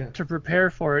to prepare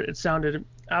for it. It sounded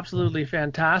absolutely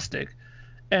fantastic,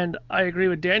 and I agree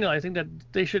with Daniel. I think that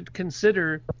they should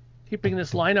consider keeping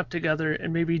this lineup together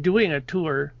and maybe doing a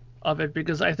tour of it,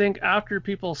 because I think after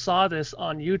people saw this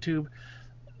on YouTube,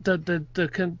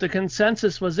 the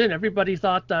consensus was in. Everybody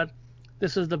thought that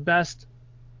this was the best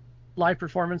live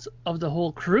performance of the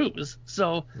whole cruise.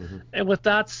 So, and with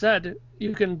that said,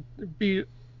 you can be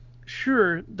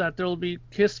sure that there will be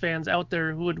Kiss fans out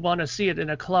there who would want to see it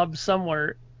in a club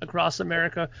somewhere across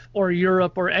America or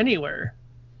Europe or anywhere.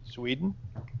 Sweden?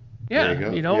 Yeah,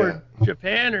 or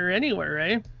Japan or anywhere,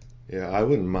 right? Yeah, I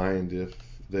wouldn't mind if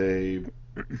they,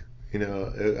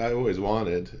 I always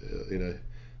wanted,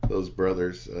 those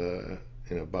brothers,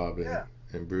 Bob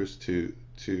and Bruce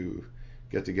to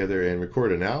get together and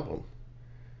record an album.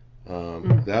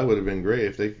 That would have been great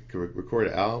if they could record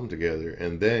an album together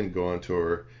and then go on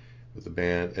tour with the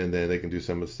band, and then they can do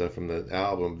some of the stuff from the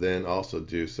album, then also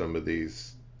do some of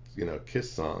these, Kiss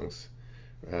songs,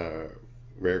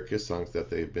 rare Kiss songs that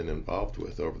they've been involved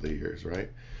with over the years, right?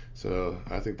 So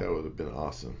I think that would have been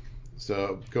awesome.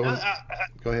 So go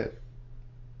ahead.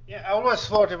 Yeah, I always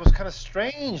thought it was kind of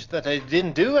strange that they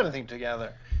didn't do anything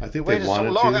together. I think they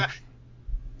wanted to.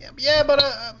 Yeah, but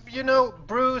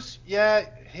Bruce,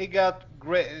 he got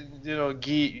great.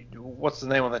 What's the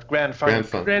name of that? Grand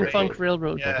Funk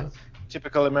Railroad. Yeah,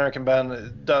 typical American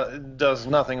band does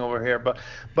nothing over here, but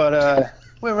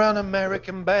we're an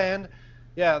American band.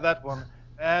 Yeah, that one.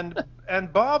 And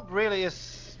Bob really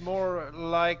is more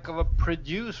like of a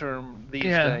producer these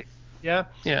days. Yeah.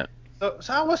 Yeah. So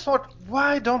I always thought,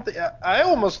 why don't they? I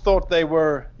almost thought they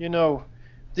were,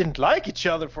 didn't like each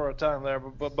other for a time there,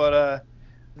 but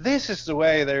this is the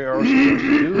way they are supposed to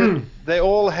do it. They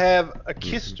all have a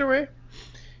Kiss story,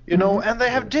 and they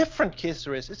have different Kiss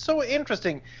stories. It's so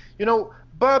interesting.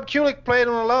 Bob Kulick played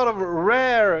on a lot of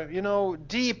rare,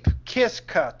 deep Kiss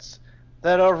cuts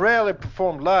that are rarely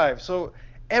performed live. So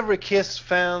every Kiss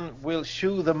fan will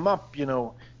chew them up,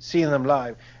 seeing them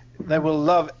live. They will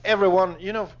love everyone,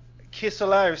 Kiss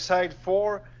Alive Side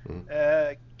 4,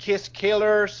 Kiss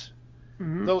Killers,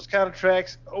 those kind of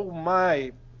tracks. Oh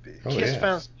my, Kiss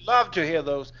fans love to hear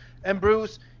those. And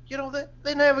Bruce,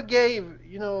 they never gave,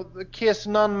 the Kiss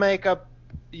non-makeup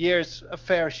years a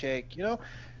fair shake,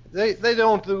 They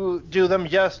don't do them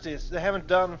justice. They haven't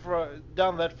done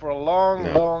that for a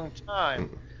long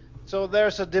time. So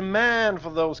there's a demand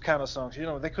for those kind of songs.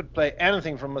 They could play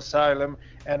anything from Asylum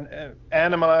and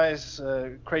Animalize,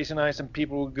 Crazy Nights, and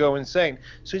people would go insane.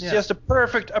 So it's just a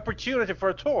perfect opportunity for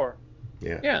a tour.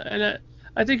 Yeah, and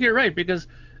I think you're right, because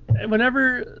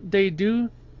whenever they do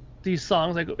these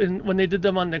songs, like when they did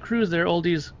them on the cruise, they're all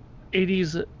these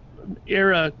 80s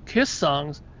era Kiss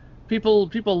songs. People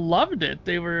loved it.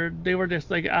 They were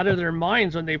just like out of their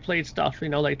minds when they played stuff,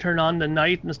 like Turn On the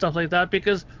Night and stuff like that,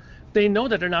 because they know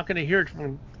that they're not going to hear it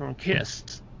from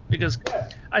Kiss. Because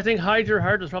I think Hide Your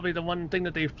Heart was probably the one thing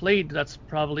that they've played that's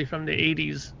probably from the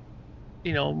 80s,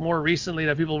 more recently,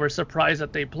 that people were surprised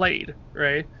that they played,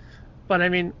 right? But I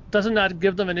mean, doesn't that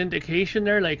give them an indication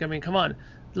there? Like, I mean, come on,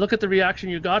 look at the reaction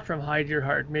you got from Hide Your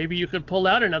Heart. Maybe you could pull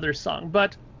out another song.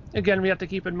 But again, we have to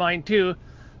keep in mind too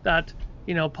that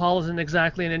Paul isn't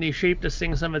exactly in any shape to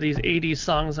sing some of these 80s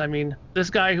songs. I mean, this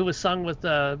guy who was sung with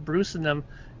Bruce and them,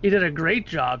 he did a great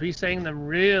job. He sang them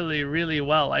really, really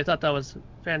well. I thought that was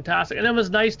fantastic. And it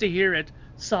was nice to hear it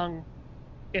sung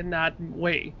in that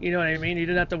way. You know what I mean? You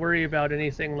didn't have to worry about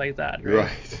anything like that.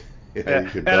 Right.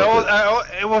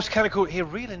 It was kind of cool. He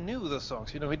really knew the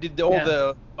songs. He did all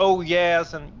the oh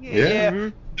yes and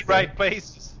the right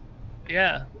places.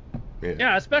 Yeah,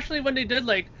 especially when they did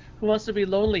like Who Wants to Be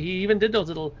Lonely, he even did those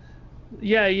little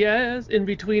yes in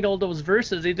between all those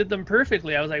verses. He did them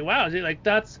perfectly. I was like, wow, like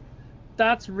that's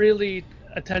really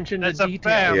attention to detail.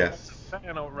 Fan. Yes. It's a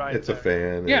fan, right It's there. a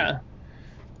fan. Yeah.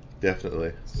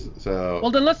 Definitely. So. Well,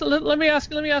 then let me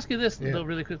ask you this though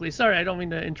really quickly. Sorry, I don't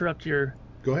mean to interrupt your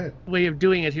Go ahead. way of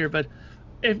doing it here, but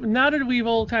now that we've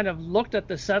all kind of looked at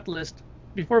the set list,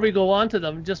 before we go on to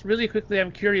them, just really quickly,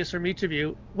 I'm curious from each of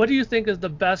you, what do you think is the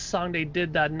best song they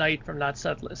did that night from that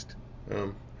set list?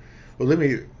 Well, let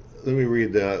me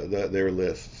read their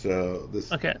list. So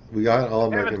we got All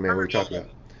American Man. We talked about.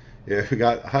 Yeah, we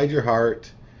got Hide Your Heart,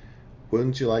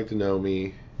 Wouldn't You Like to Know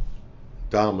Me,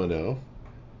 Domino,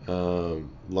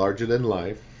 Larger Than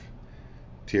Life,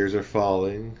 Tears Are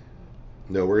Falling,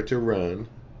 Nowhere to Run,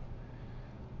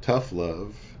 Tough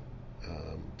Love,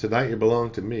 Tonight You Belong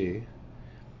to Me,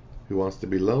 Who Wants to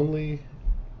Be Lonely,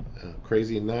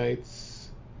 Crazy Nights,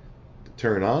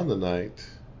 Turn on the Night,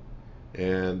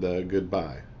 and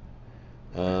Goodbye.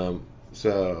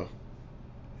 So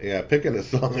yeah, picking a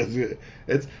song is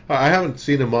I haven't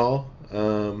seen them all,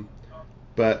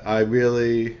 but I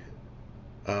really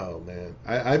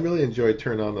I really enjoyed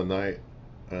Turn on the Night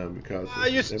because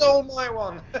you stole my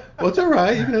one. Well, it's all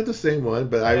right. You can have the same one,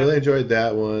 but I really enjoyed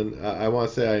that one. I want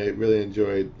to say I really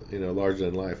enjoyed Larger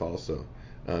Than Life also,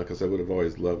 because I would have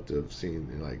always loved to have seen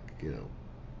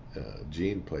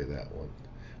Gene play that one.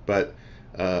 But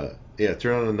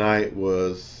Turn on the Night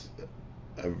was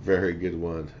a very good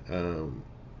one.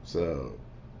 So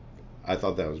I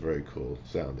thought that was very cool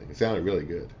sounding. It sounded really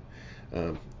good.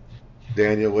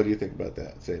 Daniel, what do you think about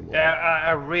that? Same one. Yeah,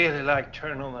 I really like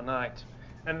Turn on the Night.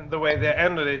 And the way they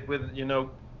ended it with,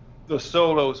 the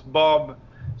solos, Bob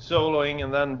soloing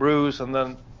and then Bruce, and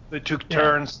then they took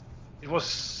turns. It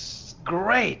was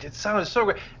great. It sounded so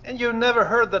great. And you never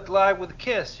heard that live with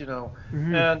Kiss,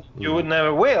 and you would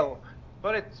never will.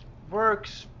 But it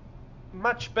works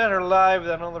much better live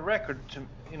than on the record,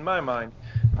 in my mind.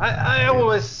 I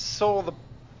always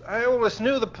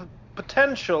knew the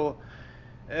potential.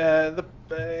 You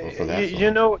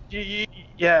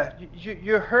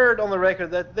heard on the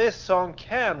record that this song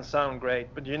can sound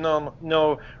great, but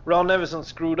Ron Nevison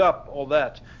screwed up all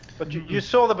that. But you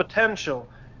saw the potential,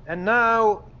 and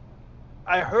now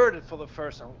I heard it for the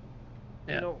first time.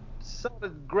 It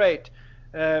sounded great.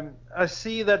 I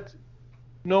see that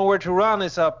Nowhere to Run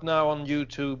is up now on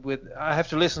YouTube. I have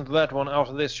to listen to that one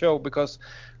after this show, because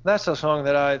that's a song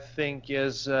that I think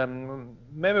is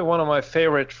maybe one of my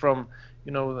favorite from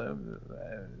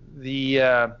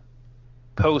the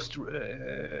post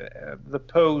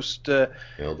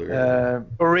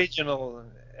original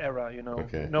era.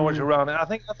 Okay. Nowhere to Run. I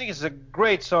think it's a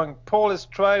great song. Paul has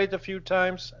tried it a few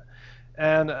times,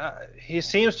 and he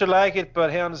seems to like it,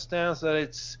 but he understands that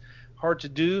it's hard to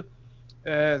do.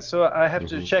 So I have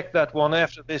to check that one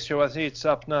after this show. I see it's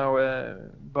up now.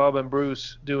 Bob and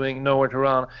Bruce doing Nowhere to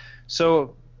Run.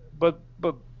 So, but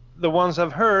the ones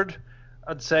I've heard,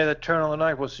 I'd say that Turn on the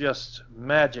Night was just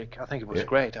magic. I think it was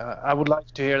great. I would like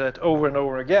to hear that over and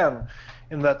over again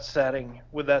in that setting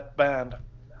with that band.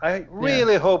 I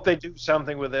really hope they do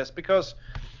something with this, because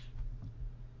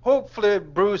hopefully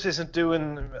Bruce isn't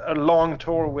doing a long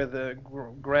tour with the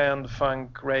Grand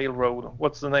Funk Railroad.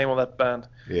 What's the name of that band?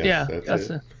 Yes, that's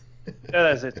it.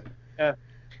 That's it. Yeah.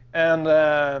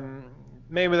 And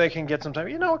maybe they can get some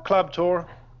time. A club tour.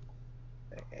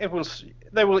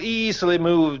 They will easily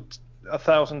move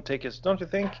 1,000 tickets, don't you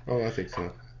think? Oh, I think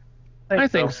so. I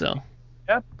think so.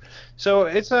 Yeah. So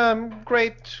it's a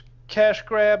great cash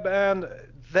grab, and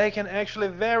they can actually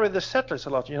vary the setlist a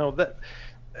lot. That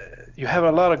you have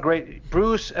a lot of great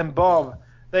Bruce and Bob.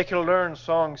 They can learn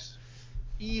songs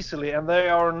easily, and they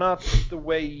are not the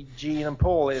way Gene and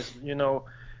Paul is.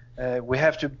 We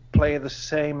have to play the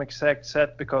same exact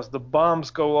set because the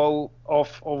bombs go all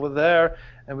off over there,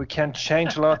 and we can't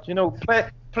change a lot.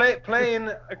 Playing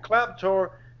a club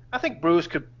tour, I think Bruce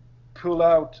could pull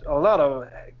out a lot of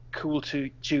cool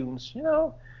tunes.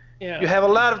 You have a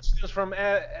lot of tunes from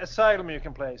Asylum you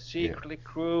can play. Secretly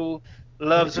Cruel,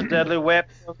 Love's a Deadly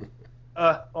Weapon,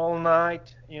 All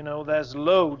Night. There's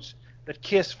loads that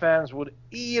Kiss fans would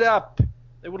eat up.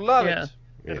 They would love it.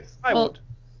 Yes. I would.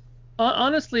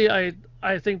 Honestly, I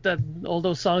think that all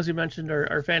those songs you mentioned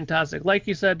are fantastic. Like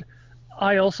you said,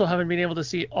 I also haven't been able to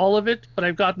see all of it, but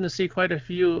I've gotten to see quite a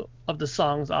few of the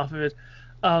songs off of it.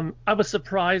 I was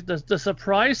surprised. The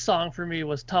surprise song for me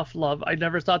was Tough Love. I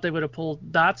never thought they would have pulled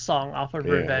that song off of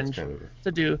Revenge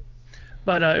to do.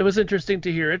 But it was interesting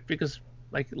to hear it because,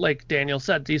 like Daniel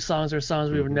said, these songs are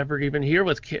songs we would never even hear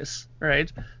with Kiss,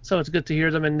 right? So it's good to hear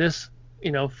them in this,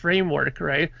 framework,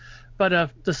 right?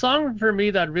 But the song for me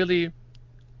that really,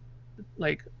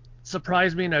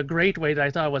 surprised me in a great way that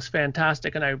I thought was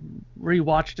fantastic, and I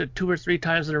rewatched it 2 or 3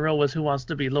 times in a row, was Who Wants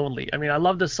to Be Lonely. I mean, I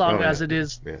love the song as it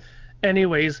is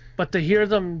anyways, but to hear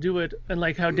them do it, and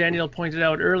like how Daniel pointed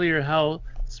out earlier, how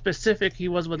specific he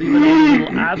was with even all the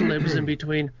little ad-libs in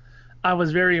between, I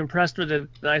was very impressed with it,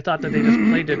 and I thought that they just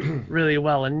played it really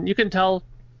well. And you can tell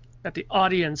that the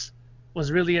audience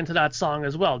was really into that song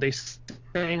as well. They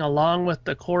sang along with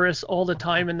the chorus all the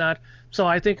time in that. So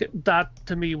I think that,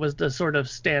 to me, was the sort of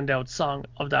standout song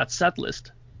of that set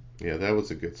list. Yeah, that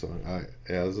was a good song.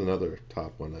 That was another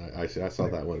top one. I saw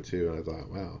that one too, and I thought,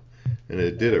 wow. And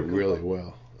it did it really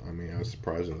well. I mean, I was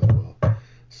surprisingly well.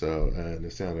 So, and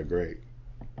it sounded great.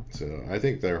 So I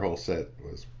think their whole set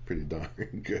was pretty darn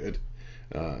good.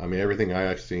 I mean, everything I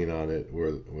have seen on it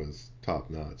was top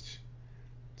notch.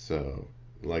 So,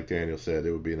 like Daniel said,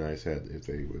 it would be nice if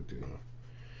they would,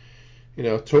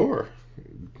 tour,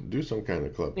 do some kind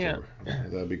of club tour.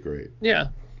 That'd be great. Yeah.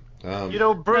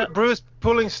 Bruce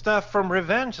pulling stuff from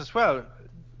Revenge as well.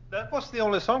 That was the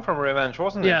only song from Revenge,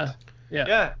 wasn't it?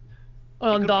 Yeah.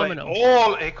 Well, on Domino.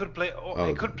 He could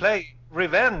play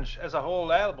Revenge as a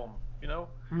whole album, and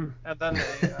then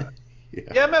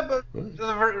but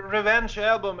the Revenge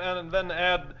album, and then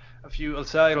add a few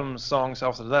Asylum songs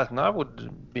after that, and I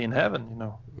would be in heaven,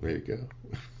 There you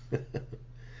go.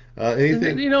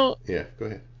 Anything? Yeah, go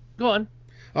ahead. Go on.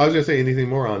 I was gonna say anything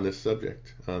more on this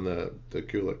subject on the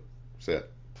Kulick set.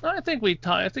 I think we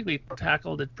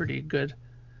tackled it pretty good.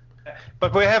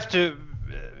 But we have to,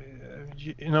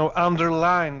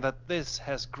 underline that this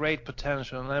has great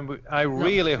potential, and I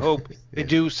really hope they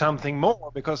do something more,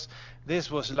 because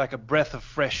this was like a breath of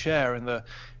fresh air in the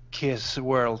Kiss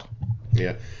world.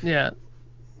 Yeah. Yeah.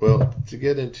 Well, to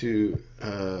get into,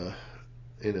 I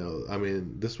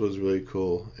mean, this was really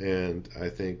cool, and I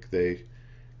think they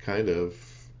kind of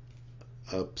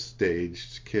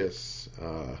upstaged Kiss,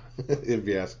 if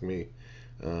you ask me.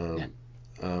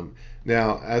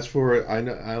 Now, as for, I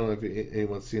don't know if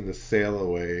anyone's seen the Sail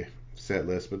Away set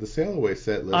list, but the Sail Away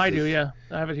set list, I do, yeah.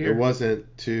 I have it here. It wasn't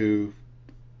too,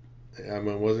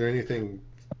 was there anything?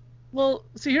 Well,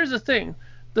 see, here's the thing.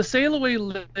 The Sail Away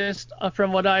list,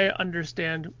 from what I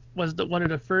understand, was one of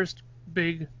the first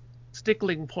big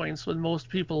stickling points with most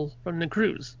people from the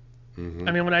cruise. Mm-hmm.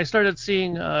 I mean, when I started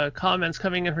seeing comments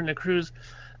coming in from the cruise,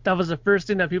 that was the first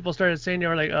thing that people started saying. They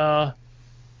were like,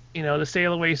 the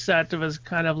Sail Away set was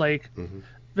kind of like,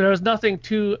 there was nothing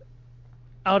too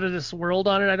out of this world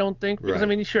on it, I don't think. Because, I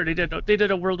mean, sure, they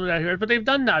did a World Without Heroes, but they've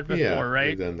done that before,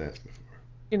 right? They've done that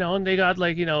before. And they got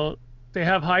they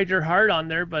have Hide Your Heart on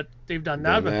there, but they've done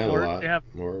that before. A lot they have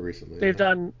more recently.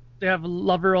 They have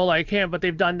Lover All I Can, but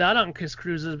they've done that on Kiss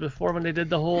Cruises before when they did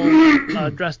the whole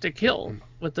Dress to Kill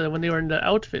when they were in the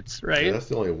outfits, right? Yeah, that's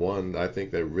the only one I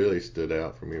think that really stood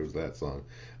out for me was that song.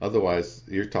 Otherwise,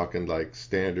 you're talking like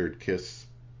standard Kiss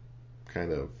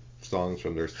kind of songs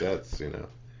from their sets,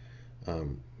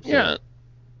 Yeah.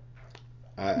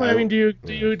 I mean, do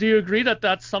you agree that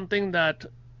that's something that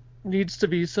needs to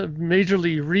be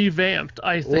majorly revamped?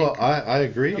 I think. Well, I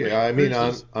agree. I mean,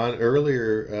 on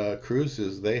earlier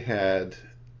cruises, they had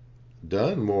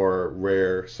done more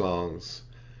rare songs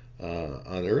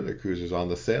on earlier cruises on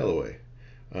the Sail Away.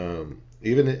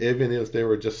 Even if they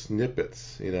were just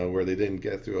snippets, where they didn't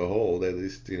get through a whole, they at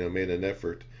least made an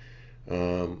effort.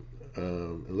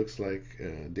 It looks like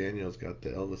Daniel's got the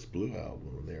Elvis Blue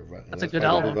album there. That's a good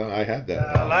album. I had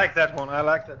that. I like that one.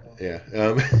 Yeah.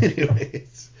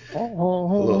 Anyways, a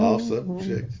little off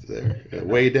subject there.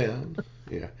 Way Down.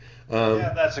 Yeah.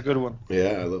 That's a good one.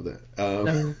 Yeah, I love that.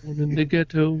 Down in the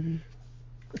ghetto.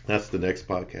 That's the next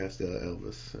podcast,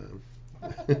 Elvis.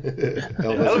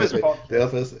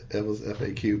 Elvis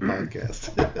FAQ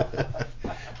podcast.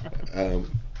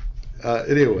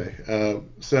 Anyway,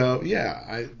 so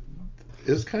yeah,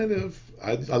 it's kind of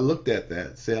I looked at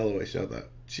that Sail Away show. I thought,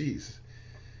 geez,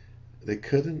 they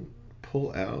couldn't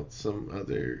pull out some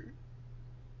other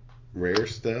rare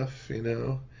stuff,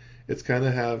 It's kind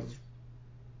of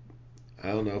I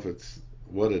don't know if it's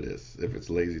what it is, if it's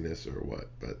laziness or what,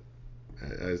 but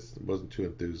I wasn't too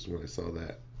enthused when I saw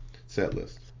that set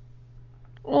list.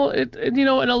 Well, and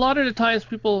a lot of the times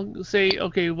people say,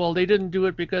 okay, well, they didn't do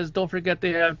it because don't forget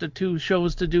they have the 2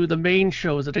 shows to do, the main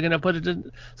shows, that they're going to put it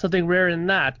in something rare in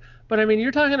that. But I mean,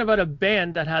 you're talking about a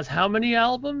band that has how many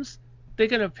albums? They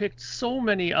could have picked so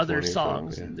many other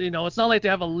songs. Yeah. It's not like they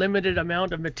have a limited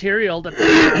amount of material that they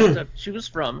have to choose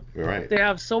from. Right. They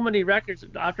have so many records.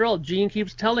 After all, Gene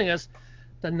keeps telling us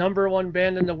the #1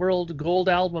 band in the world, gold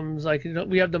albums.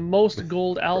 We have the most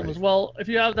gold albums. Right. Well, if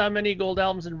you have that many gold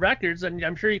albums and records, then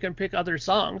I'm sure you can pick other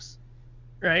songs,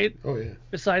 right? Oh yeah.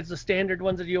 Besides the standard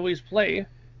ones that you always play.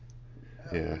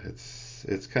 Yeah,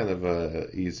 it's kind of a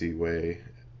easy way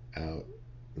out,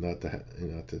 not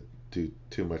to do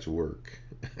too much work,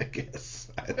 I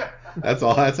guess. That's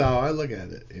how I look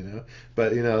at it,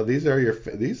 But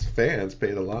these fans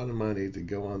paid a lot of money to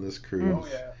go on this cruise. Oh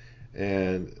yeah.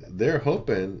 And they're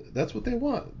hoping that's what they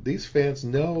want. These fans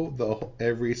know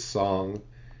every song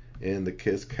in the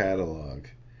Kiss catalog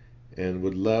and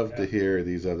would love to hear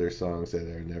these other songs that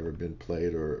have never been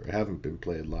played or haven't been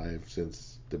played live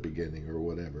since the beginning or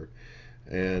whatever.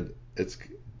 And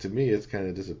to me, it's kind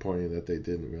of disappointing that they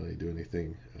didn't really do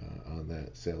anything on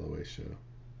that Sail Away show.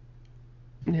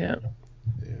 Yeah.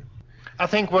 Yeah. I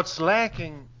think what's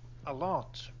lacking a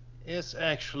lot is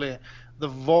actually the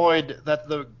void that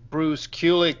the Bruce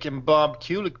Kulick and Bob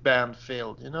Kulick band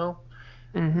filled,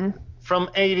 Mm-hmm. From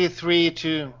 83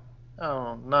 to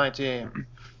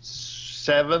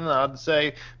 97, I'd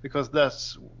say, because that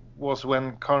was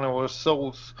when Carnival of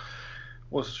Souls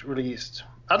was released.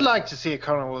 I'd like to see a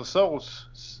Carnival of Souls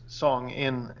song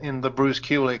in the Bruce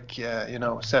Kulick,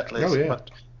 set list. Oh, yeah.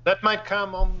 But that might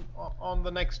come on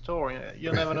the next tour.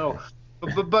 You never know.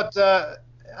 but I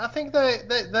think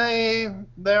they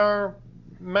are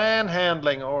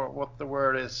manhandling, or what the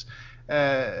word is.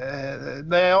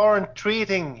 They aren't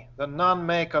treating the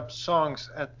non-makeup songs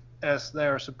as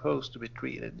they're supposed to be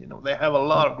treated. They have a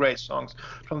lot of great songs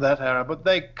from that era, but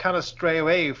they kind of stray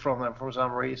away from them for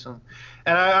some reason.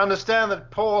 And I understand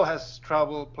that Paul has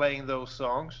trouble playing those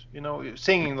songs,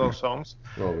 singing those songs.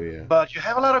 Oh, yeah. But you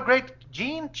have a lot of great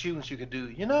Gene tunes you could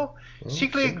do, Oh,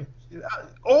 Particularly sure.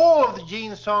 all of the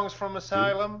Gene songs from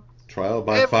Asylum. Trial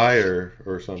by Fire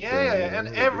or something. Yeah, and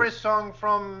every song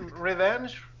from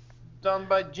Revenge done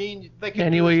by Gene. They can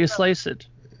Any do way you stuff. slice it.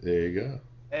 There you go.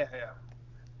 Yeah.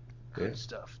 Good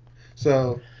stuff.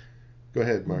 So, go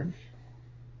ahead, Mark.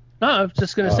 No, I was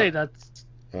just going to say that's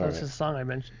right. the song I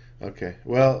mentioned. Okay.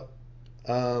 Well,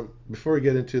 before we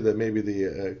get into maybe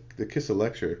the Kiss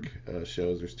Electric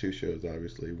shows, there's two shows,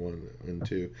 obviously, 1 and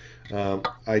 2.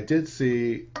 I did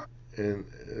see, and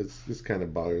this kind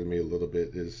of bothers me a little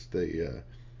bit, is the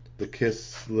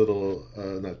Kiss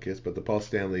not Kiss, but the Paul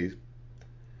Stanley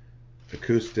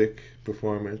acoustic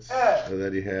performance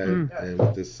that he had and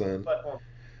with his son.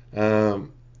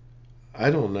 I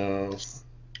don't know.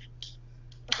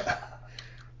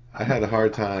 I had a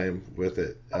hard time with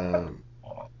it.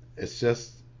 It's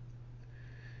just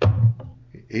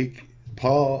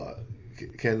Paul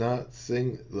cannot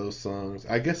sing those songs.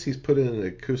 I guess he's put in an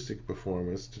acoustic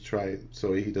performance to try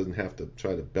so he doesn't have to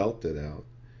try to belt it out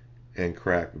and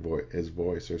crack his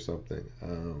voice or something.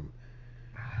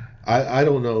 I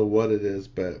don't know what it is,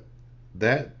 but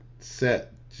that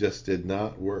set just did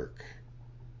not work.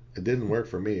 It didn't work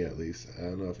for me, at least. I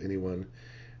don't know if anyone,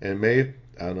 and I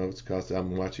don't know if it's because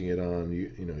I'm watching it on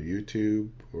YouTube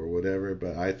or whatever,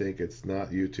 but I think it's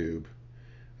not YouTube.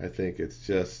 I think it's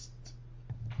just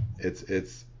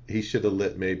he should have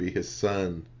let maybe his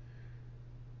son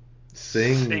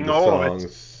sing the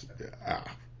songs,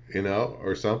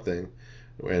 or something,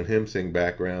 and him sing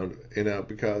background,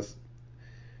 because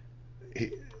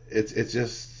it's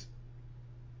just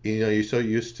you're so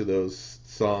used to those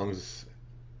songs,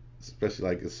 especially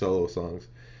like the solo songs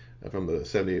from the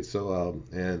 78 solo album,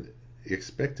 and you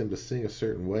expect him to sing a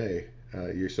certain way.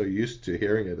 You're so used to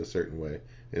hearing it a certain way,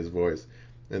 his voice,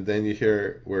 and then you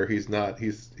hear where he's not.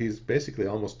 He's basically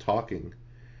almost talking,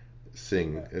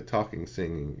 singing.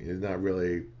 He's not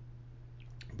really,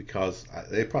 because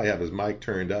they probably have his mic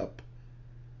turned up,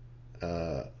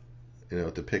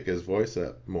 to pick his voice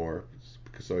up more,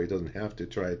 so he doesn't have to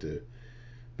try to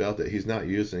belt it. He's not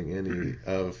using any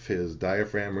of his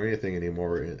diaphragm or anything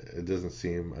anymore. It doesn't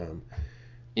seem,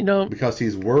 because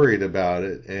he's worried about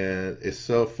it and is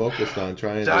so focused on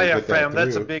trying to get that through.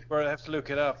 That's a big word. I have to look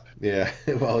it up. Yeah,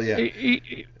 well, yeah.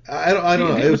 I don't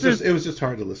know. It was just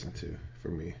hard to listen to for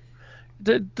me.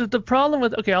 The problem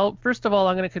with first of all,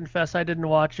 I'm going to confess I didn't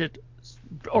watch it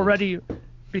already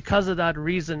because of that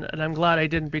reason, and I'm glad I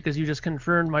didn't, because you just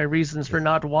confirmed my reasons for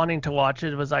not wanting to watch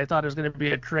it. Was I thought it was going to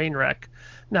be a train wreck.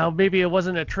 Now, maybe it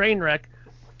wasn't a train wreck,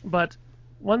 but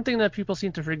one thing that people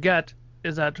seem to forget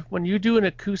is that when you do an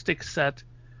acoustic set,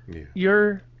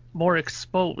 you're more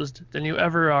exposed than you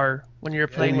ever are when you're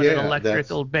playing with an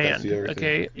electrical band.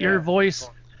 Your voice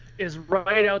is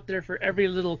right out there for every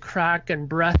little crack and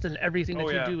breath, and everything that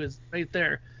you do is right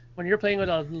there. When you're playing with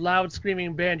a loud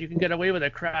screaming band, you can get away with a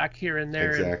crack here and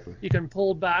there. Exactly. And you can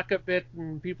pull back a bit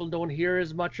and people don't hear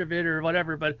as much of it or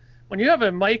whatever. But when you have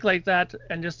a mic like that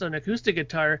and just an acoustic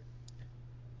guitar,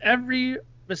 every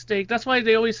mistake, that's why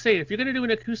they always say, if you're going to do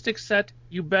an acoustic set,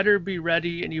 you better be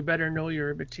ready and you better know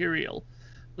your material.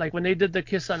 Like when they did the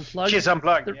Kiss Unplugged.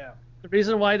 The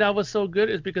reason why that was so good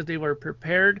is because they were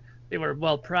prepared, they were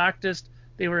well practiced,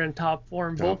 they were in top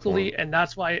form vocally, and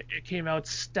that's why it came out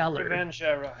stellar. Revenge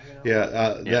era,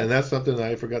 And that's something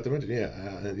I forgot to mention.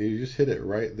 You just hit it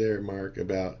right there, Mark,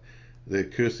 about the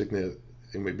acousticness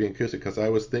and being acoustic. Because I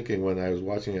was thinking when I was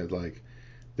watching it, like,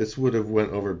 this would have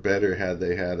went over better had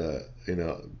they had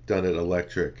done it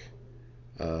electric,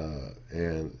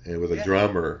 and with a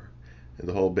drummer and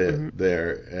the whole bit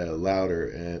there louder,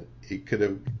 and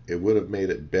it would have made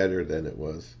it better than it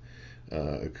was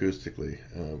acoustically,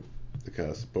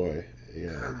 because boy,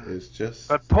 it's just.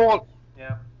 But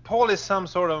Paul is some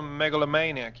sort of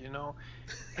megalomaniac, He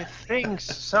thinks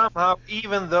somehow,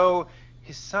 even though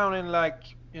he's sounding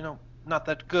like, not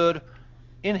that good,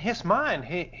 in his mind,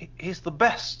 he's the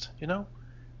best,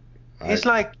 He's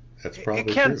like, that's he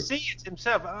probably can't true. see it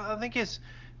himself. I think he's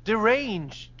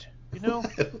deranged,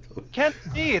 Can't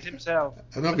see it himself.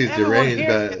 I don't know if he's deranged,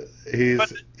 but he's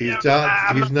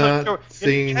not sure.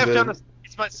 seeing You have to the. understand,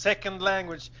 it's my second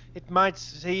language. It might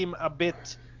seem a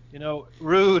bit,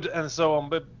 rude and so on,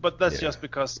 but that's just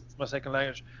because it's my second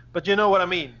language. But you know what I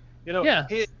mean.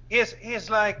 He's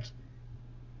like.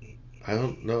 I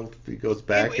don't know if he goes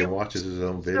back and watches his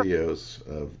own videos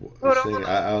of singing.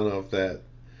 I don't know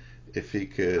if he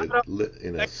could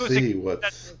see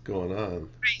what's going on.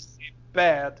 Crazy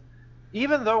bad.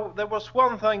 Even though there was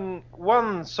one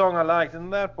song I liked,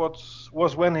 and that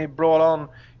was when he brought on,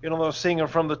 the singer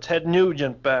from the Ted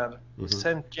Nugent band,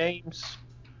 St. James.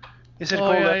 Is it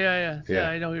called? Yeah,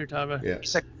 I know who you're talking about. Yeah.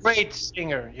 He's a great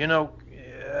singer,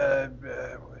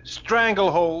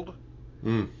 Stranglehold.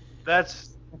 That's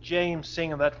James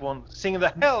singing that one, singing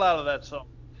the hell out of that song,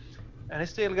 and he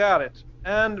still got it.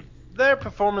 And their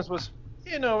performance was,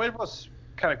 it was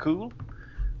kind of cool.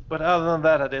 But other than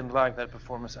that, I didn't like that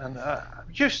performance, and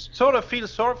you sort of feel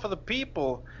sorry for the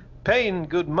people paying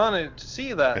good money to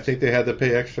see that. I think they had to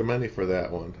pay extra money for that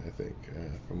one. I think,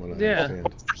 from what I understand.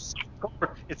 Of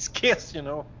course, it's Kiss,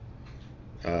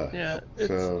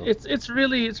 It's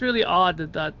really odd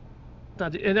that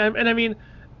and I mean,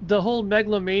 the whole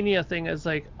megalomania thing is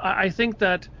like, I think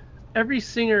that every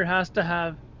singer has to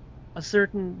have a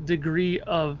certain degree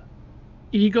of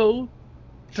ego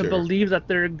to believe that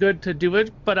they're good to do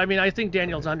it. But I mean, I think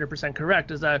Daniel's 100%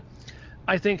 correct, is that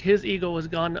I think his ego has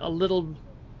gone a little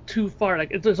too far.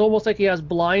 Like, it's almost like he has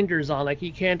blinders on, like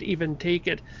he can't even take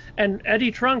it. And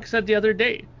Eddie Trunk said the other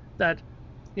day that,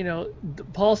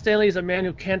 Paul Stanley is a man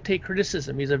who can't take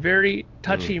criticism. He's a very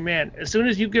touchy man. As soon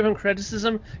as you give him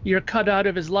criticism, you're cut out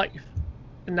of his life.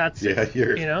 And that's it,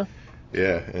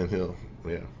 Yeah, and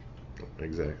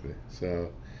exactly.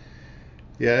 So,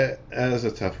 yeah, that was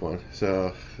a tough one.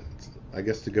 So, I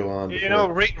guess to go on.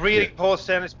 Reading Paul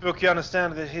Stanley's book, you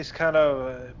understand that he's kind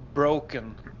of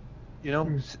broken.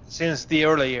 Since the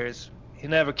early years, he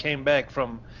never came back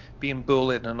from being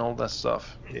bullied and all that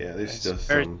stuff. Yeah, there's just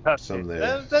some there. Something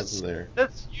there.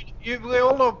 We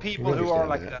all know people who are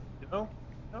like that.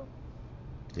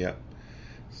 Yeah.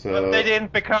 So. But they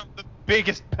didn't become the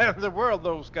biggest band in the world,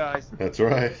 those guys. That's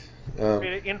right.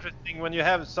 Really interesting when you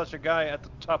have such a guy at the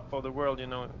top of the world, at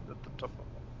the top of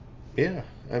it. Yeah,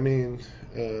 I mean,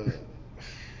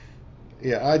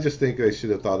 I just think they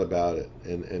should have thought about it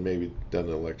and maybe done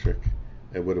an electric.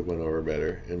 It would have went over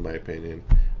better, in my opinion.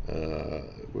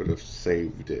 Would have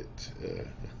saved it,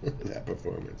 that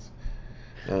performance.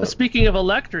 Speaking of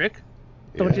electric,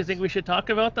 don't you think we should talk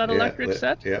about that electric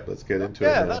set? Yeah, let's get into it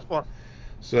now. Yeah, that one.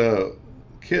 So,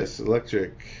 Kiss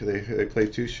Electric, they play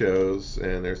 2 shows,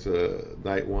 and there's a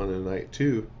night 1 and night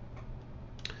 2.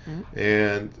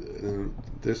 And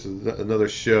this is another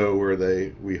show where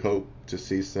we hope to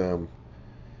see some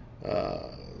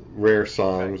rare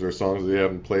songs or songs they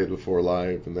haven't played before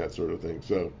live and that sort of thing.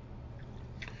 So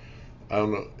I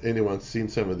don't know if anyone's seen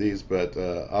some of these, but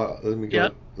let me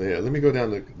go. Let me go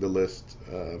down the list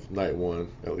of night 1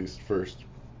 at least first.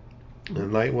 The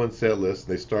night 1 set list.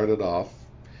 They started off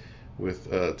with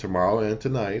Tomorrow and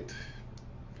Tonight,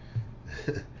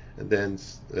 and then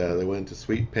they went to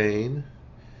Sweet Pain.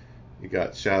 You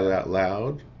got Shout It Out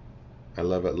Loud, I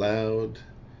Love It Loud,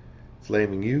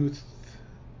 Flaming Youth,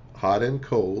 Hot and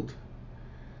Cold,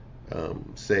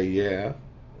 Say Yeah,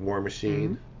 War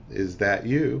Machine, Is That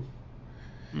You,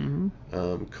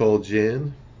 Cold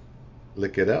Gin,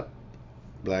 Lick It Up,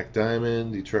 Black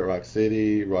Diamond, Detroit Rock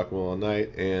City, Rock 'Em All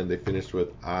Night, and they finished with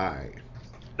I.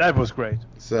 That was great.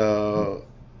 So,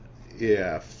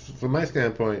 yeah, from my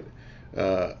standpoint,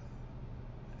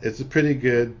 it's a pretty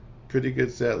good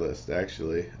set list,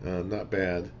 actually. Not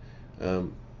bad.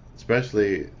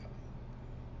 Especially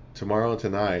Tomorrow and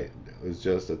Tonight was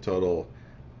just a total.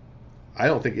 I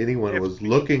don't think anyone was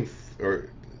looking or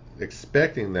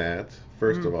expecting that,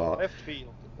 first of all, Left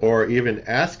field. or even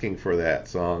asking for that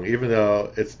song, even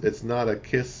though it's not a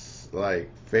Kiss like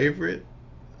favorite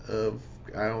of,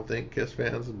 I don't think, Kiss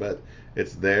fans, but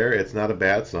it's there. It's not a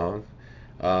bad song,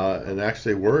 and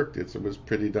actually worked. It was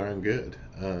pretty darn good.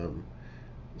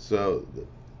 So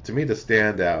to me, the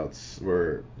standouts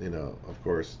were, of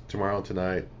course, Tomorrow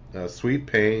Tonight, Sweet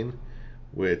Pain,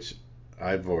 which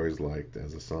I've always liked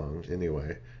as a song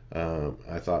anyway.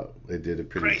 I thought they did a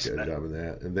pretty good job of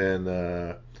that. And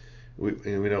then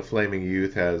we know Flaming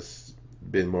Youth has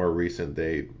been more recent.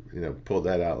 They pulled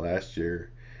that out last year,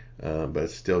 but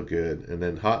it's still good. And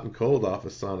then Hot and Cold off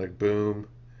of Sonic Boom,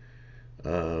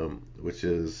 which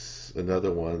is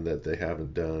another one that they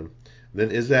haven't done.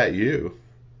 Then Is That You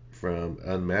from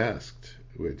Unmasked,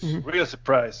 which real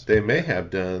surprise. They may have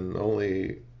done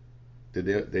only.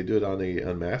 Did they do it on the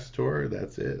Unmasked tour?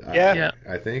 That's it. Yeah,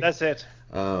 I think that's it.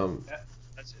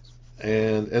 That's it.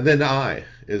 And then I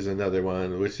is another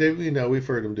one, which we've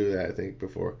heard them do that, I think,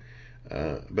 before.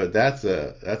 But that's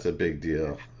a big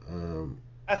deal.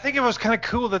 I think it was kind of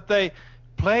cool that they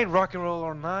played Rock and Roll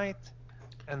All Night,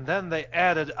 and then they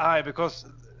added I, because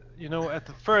at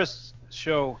the first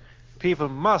show people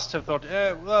must have thought,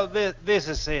 well, this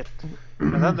is it,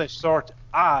 and then they start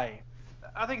I.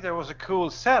 I think that was a cool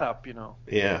setup,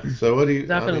 Yeah. So what do you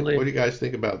Definitely. what do you guys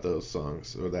think about those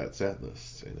songs or that set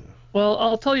list? Well,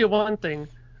 I'll tell you one thing.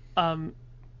 The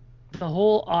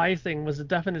whole I thing was a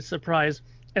definite surprise,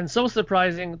 and so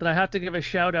surprising that I have to give a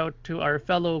shout out to our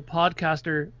fellow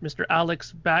podcaster, Mr.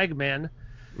 Alex Bagman.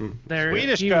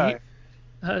 Swedish guy.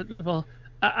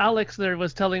 Alex there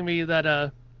was telling me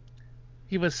that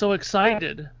he was so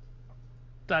excited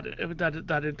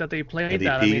that they played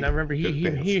that. I mean, I remember he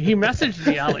messaged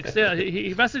me, Alex. Yeah,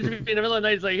 he messaged me in the middle of the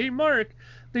night. He's like, "Hey, Mark,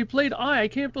 they played I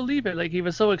can't believe it." Like, he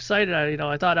was so excited.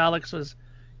 I thought Alex was,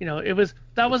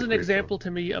 that was an example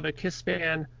to me of a Kiss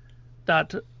fan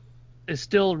that is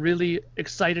still really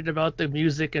excited about the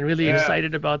music and really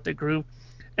excited about the group.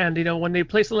 And when they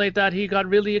play something like that, he got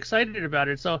really excited about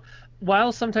it. So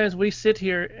while sometimes we sit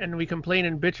here and we complain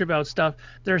and bitch about stuff,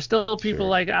 there are still people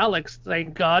like Alex,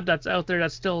 thank God, that's out there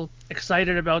that's still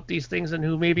excited about these things and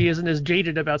who maybe isn't as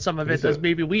jaded about some of it as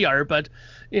maybe we are. But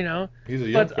he's a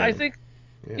young fan. I think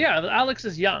Alex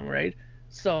is young, right?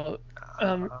 So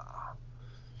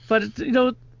but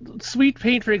Sweet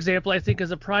Pain, for example, I think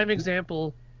is a prime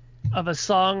example of a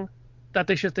song that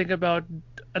they should think about,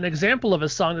 an example of a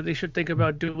song that they should think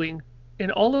about doing in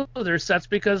all of their sets,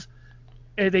 because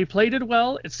they played it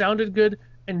well, it sounded good,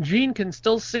 and Gene can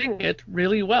still sing it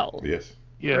really well. Yes.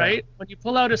 Yeah. Right? When you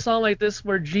pull out a song like this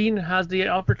where Gene has the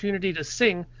opportunity to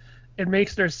sing, it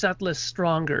makes their set list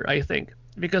stronger, I think.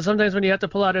 Because sometimes when you have to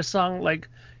pull out a song like,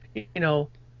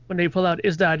 when they pull out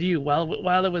Is That You,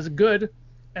 while it was good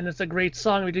and it's a great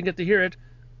song, we didn't get to hear it,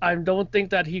 I don't think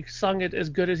that he sung it as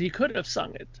good as he could have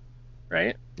sung it.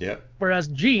 Right? Yeah. Whereas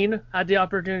Gene had the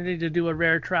opportunity to do a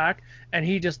rare track and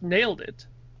he just nailed it.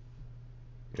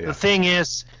 Yeah. The thing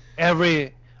is,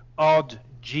 every odd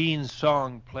Gene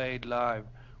song played live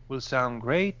will sound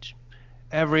great.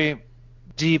 Every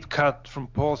deep cut from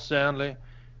Paul Stanley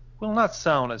will not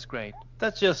sound as great.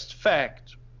 That's just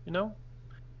fact,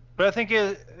 But I think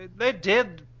they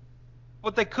did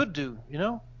what they could do,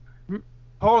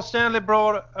 Paul Stanley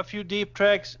brought a few deep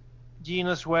tracks, Gene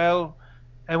as well,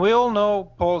 and we all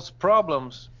know Paul's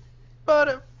problems.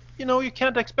 But, you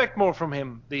can't expect more from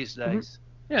him these days.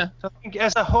 Yeah. So I think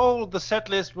as a whole, the set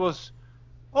list was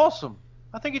awesome.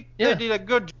 I think they did a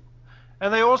good job.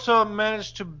 And they also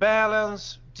managed to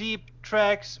balance deep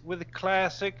tracks with the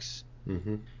classics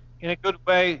in a good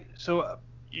way. So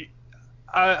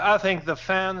I think the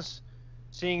fans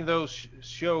seeing those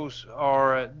shows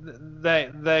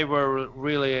they were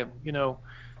really,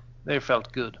 they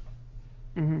felt good.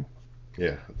 Mm-hmm.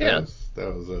 Yeah. That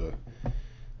was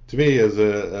to me is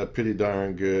a pretty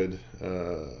darn good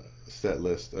set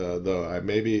list. Though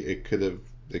maybe they could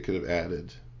have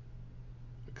added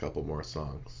a couple more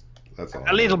songs. That's all.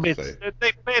 A little bit. Say.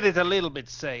 They made it a little bit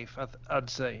safe, I'd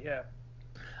say. Yeah.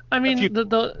 I mean,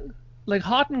 the like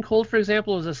Hot and Cold, for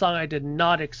example, was a song I did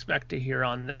not expect to hear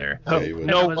on there.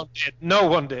 No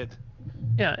one did.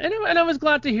 Yeah, and I was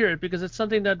glad to hear it because it's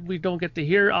something that we don't get to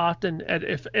hear often,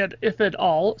 if at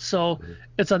all. So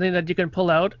it's something that you can pull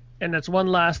out, and that's one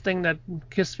last thing that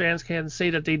Kiss fans can say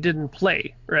that they didn't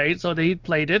play, right? So they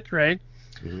played it, right?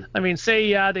 I mean,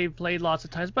 they played lots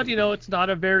of times, but it's not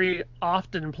a very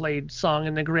often played song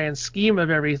in the grand scheme of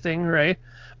everything, right?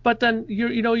 But then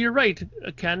you're right,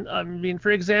 Ken. I mean,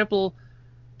 for example,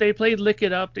 they played Lick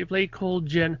It Up, they played Cold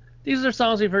Gin. These are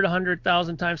songs we've heard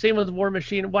 100,000 times. Same with War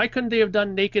Machine. Why couldn't they have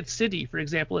done Naked City, for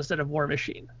example, instead of War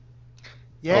Machine?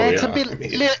 Yeah, it's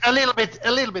yeah. a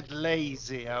little bit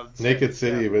lazy, I would say. Naked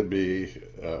City Yeah. would be,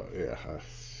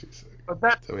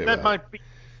 But tell me that about might be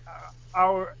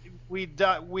we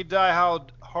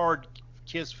hard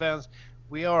Kiss fans.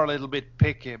 We are a little bit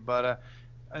picky, but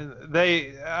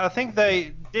I think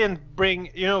they didn't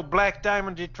bring, Black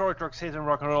Diamond, Detroit Rock City, and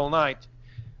Rock and Roll Night.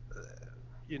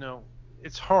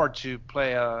 It's hard to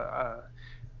play a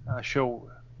show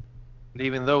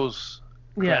leaving those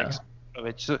tracks of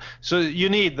it. So you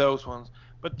need those ones.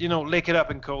 But Lick It Up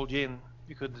and Cold Gin,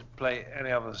 you could play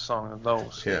any other song of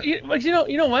those. Yeah. But you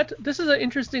know what? This is an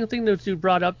interesting thing that you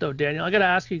brought up, though, Daniel. I gotta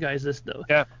ask you guys this, though.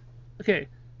 Yeah. Okay,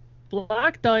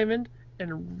 Black Diamond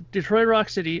and Detroit Rock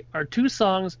City are two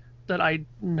songs that I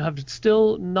have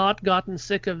still not gotten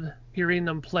sick of hearing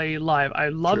them play live. I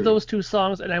love True. those two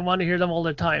songs, and I want to hear them all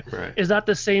the time. Right. Is that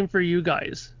the same for you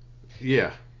guys?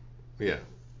 Yeah.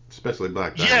 Especially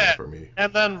Black Diamond for me.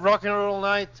 And then Rock and Roll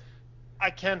Night, I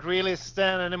can't really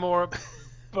stand anymore,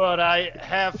 but I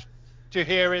have to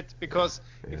hear it because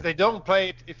if they don't play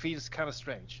it, it feels kind of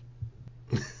strange.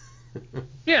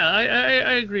 Yeah,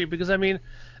 I agree, because I mean,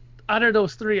 out of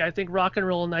those three, I think Rock and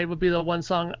Roll Night would be the one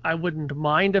song I wouldn't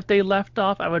mind if they left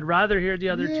off. I would rather hear the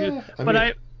other two,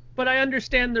 but I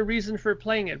understand the reason for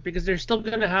playing it, because they're still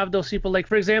going to have those people, like,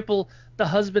 for example, the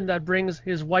husband that brings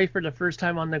his wife for the first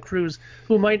time on the cruise,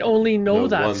 who might only know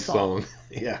that one song.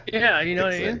 Yeah. Yeah, you know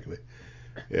exactly. What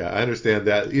I mean? Yeah, I understand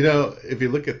that. If you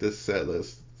look at this set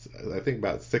list, I think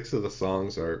about 6 of the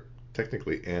songs are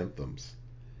technically anthems.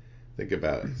 Think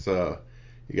about it. So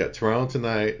you got Toronto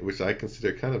Tonight, which I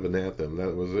consider kind of an anthem.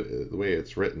 That was the way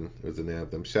it's written. It was an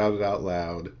anthem. Shout It Out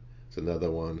Loud is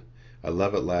another one. I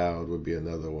Love It Loud would be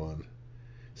another one.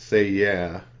 Say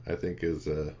Yeah, I think is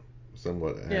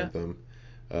somewhat anthem.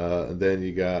 And then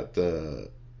you got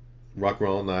Rock and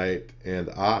Roll Night and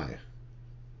I.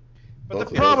 But Both the of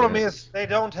those problem anthems. is they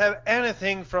don't have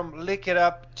anything from Lick It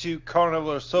Up to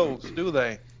Carnival of Souls, do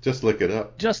they? Just Look It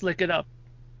Up. Just Lick It Up.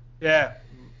 Yeah,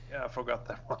 I forgot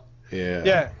that one.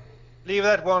 Yeah. Leave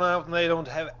that one out, and they don't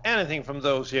have anything from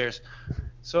those years.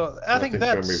 So I think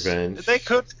Nothing from Revenge. they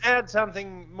could add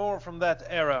something more from that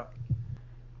era.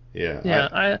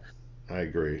 Yeah, I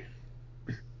agree.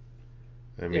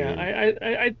 I mean,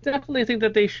 I definitely think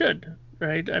that they should,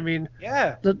 right? I mean,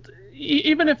 yeah.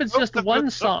 Even if it's just one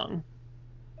song.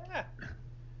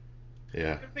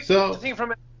 Yeah.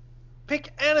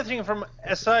 Pick anything from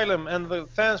Asylum, and the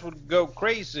fans would go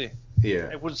crazy.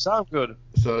 Yeah. It would sound good.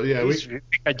 So yeah,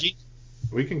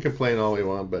 we can complain all we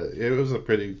want, but it was a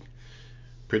pretty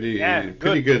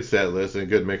good set list and a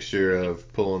good mixture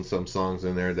of pulling some songs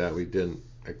in there that we didn't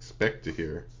expect to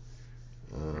hear.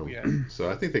 So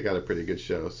I think they got a pretty good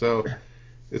show. So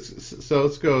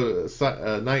let's go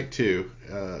to night 2.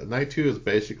 Night 2 is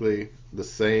basically the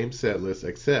same set list,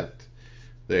 except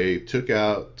they took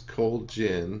out Cold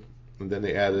Gin, and then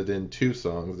they added in 2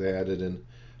 songs. They added in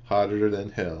Hotter Than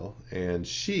Hell and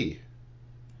She.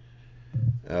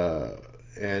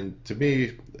 And to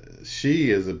me,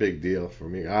 She is a big deal for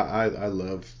me. I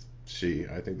love She.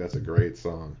 I think that's a great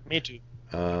song. Me too.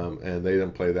 And they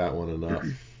didn't play that one enough.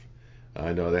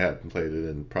 I know they haven't played it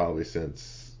in probably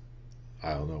since,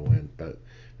 I don't know when, but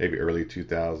maybe early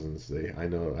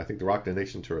 2000s. I think the Rock the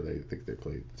Nation tour, they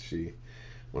played She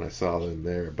when I saw them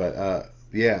there. But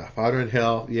Hotter Than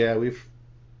Hell, yeah, we've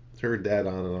heard that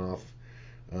on and off.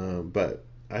 But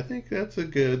I think that's a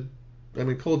good. I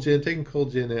mean, taking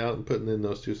Cold Gin out and putting in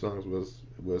those 2 songs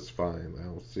was fine. I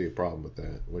don't see a problem with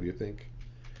that. What do you think?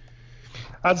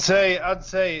 I'd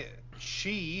say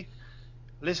She.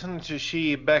 Listening to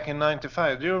She back in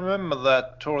 '95. Do you remember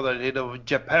that tour they did of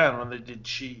Japan when they did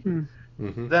She?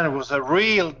 Mm-hmm. Then it was a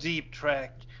real deep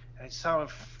track, and it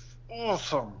sounded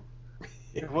awesome.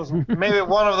 It was maybe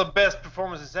one of the best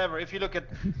performances ever. If you look at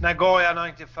Nagoya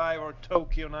 '95 or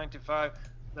Tokyo '95,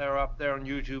 they're up there on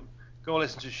YouTube. Go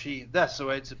listen to She. That's the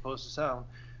way it's supposed to sound.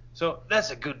 So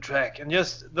that's a good track, and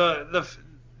just the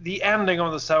ending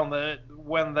of the sound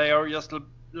when they are just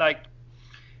like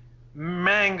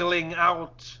mangling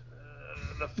out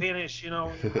the finish,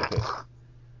 Yeah.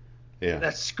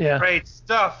 That's great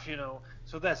stuff,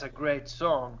 So that's a great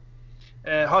song.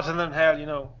 Hotter Than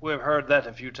Hell, we've heard that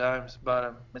a few times,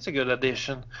 but it's a good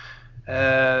addition.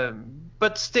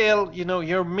 But still,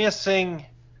 you're missing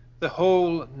the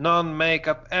whole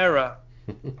non-makeup era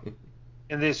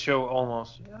in this show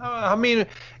almost. I mean,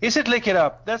 is it Lick It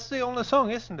Up? That's the only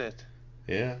song, isn't it?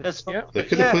 Yeah. They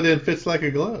could have put in Fits Like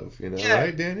a Glove,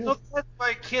 right, Daniel? So that's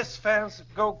why Kiss fans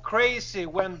go crazy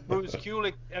when Bruce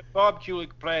Kulick and Bob Kulick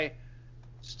play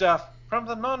stuff from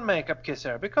the non-makeup Kiss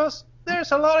era, because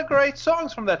there's a lot of great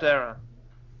songs from that era.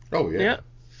 Oh, yeah.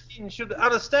 Gene should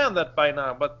understand that by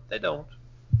now, but they don't.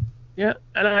 Yeah,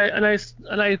 and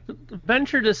I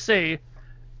venture to say,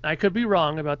 I could be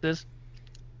wrong about this,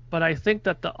 but I think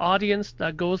that the audience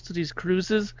that goes to these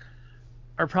cruises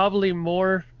are probably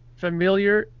more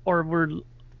familiar or were,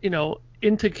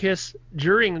 into Kiss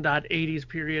during that 80s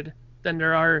period than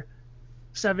there are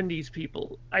 70s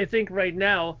people. I think right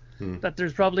now that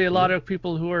there's probably a lot of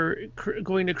people who are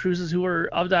going to cruises who are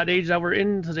of that age that were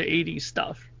into the 80s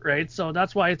stuff, right? So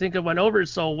that's why I think it went over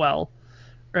so well,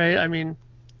 right? I mean,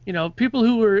 people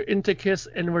who were into Kiss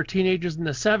and were teenagers in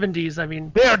the 70s, I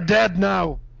mean, they're dead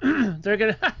now. they're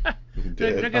gonna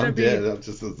they're gonna I'm be dead. I'm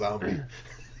just a zombie.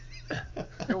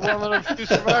 You're one of the few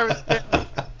survivors.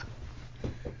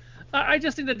 I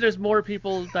just think that there's more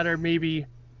people that are maybe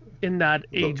in that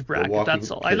age bracket.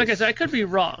 That's all. Like I said, I could be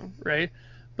wrong, right?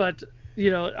 But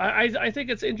I think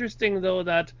it's interesting though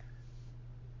that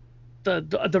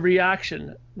the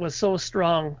reaction was so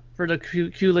strong for the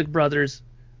Kulick brothers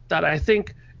that I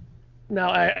think now,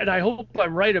 I hope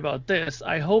I'm right about this.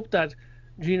 I hope that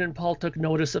Gene and Paul took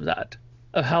notice of that,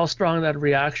 of how strong that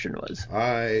reaction was.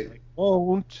 I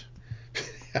won't.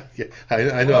 Yeah,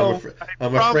 I know. Oh,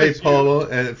 I'm afraid, Paul.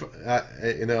 And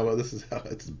well, this is how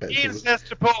it's been. Gene says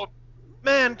to Paul,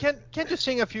 "Man, can't you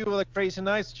sing a few of the Crazy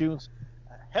Nights tunes?"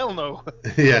 Hell no.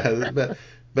 Yeah,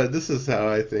 but this is how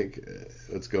I think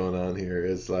what's going on here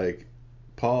is like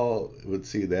Paul would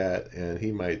see that and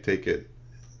he might take it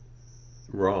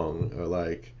wrong, or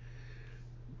like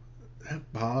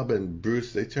Bob and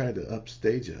Bruce, they tried to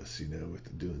upstage us,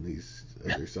 with doing these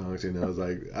other songs. It's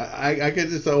like I could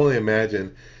just only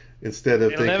imagine, instead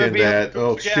of thinking that,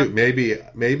 oh shoot,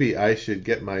 maybe I should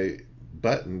get my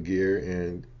button gear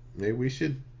and maybe we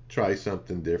should try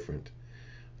something different.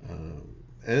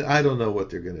 And I don't know what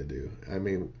they're gonna do. I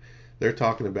mean, they're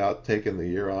talking about taking the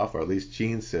year off, or at least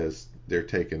Gene says they're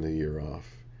taking the year off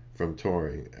from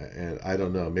touring, and I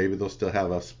don't know. Maybe they'll still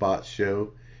have a spot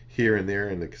show here and there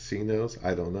in the casinos.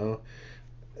 I don't know.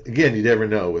 Again, you never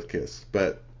know with Kiss,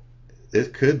 but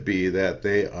it could be that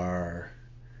they are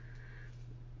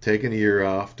taking a year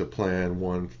off to plan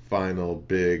one final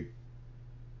big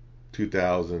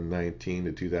 2019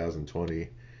 to 2020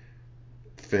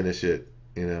 finish it,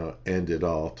 end it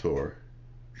all tour.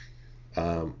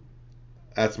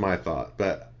 That's my thought.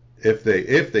 But if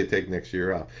they take next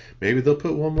year off, maybe they'll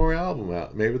put one more album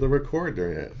out. Maybe they'll record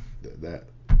during that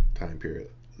time period.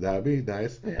 That would be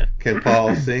nice. Yeah. Can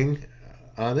Paul sing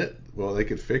on it? Well, they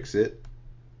could fix it,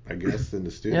 I guess, in the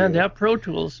studio. Yeah, they have Pro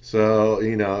Tools. So,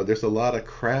 there's a lot of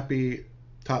crappy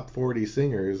top 40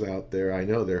 singers out there. I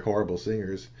know they're horrible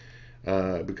singers,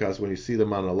 because when you see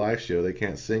them on a live show, they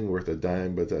can't sing worth a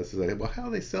dime. But that's like, well, how do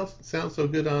they sound so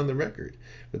good on the record?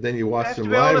 But then you watch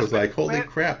them live, it's like, holy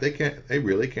crap, they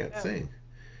really can't sing.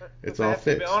 It's all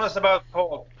fixed. To be honest about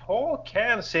Paul. Paul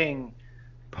can sing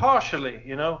partially,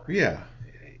 Yeah.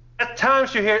 At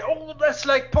times you hear, oh, that's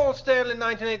like Paul Stanley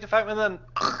 1985, and then,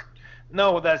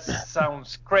 no, that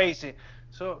sounds crazy.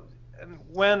 So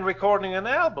when recording an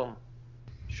album,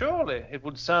 surely it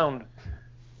would sound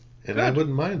And good. I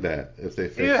wouldn't mind that if they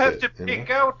fixed it. You have to pick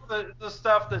out the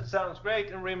stuff that sounds great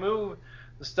and remove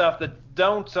the stuff that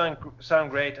don't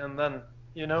sound great, and then,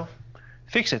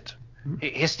 fix it.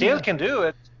 He still can do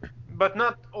it, but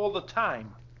not all the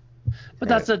time. But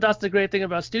that's the great thing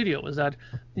about studio, is that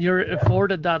you're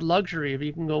afforded that luxury. If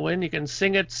you can go in, you can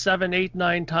sing it 7, 8,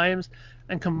 9 times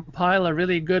and compile a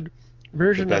really good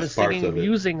version of the singing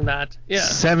using that. Yeah.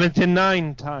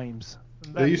 79 times.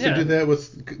 They used to do that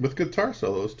with guitar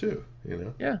solos too,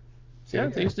 Yeah. Yeah,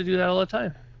 they used to do that all the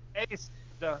time.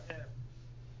 So.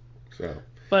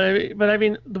 But I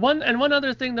mean, one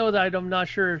other thing though that I'm not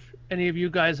sure if any of you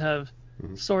guys have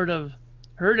sort of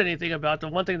heard anything about. The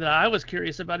one thing that I was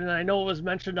curious about, and I know it was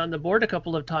mentioned on the board a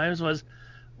couple of times, was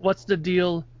what's the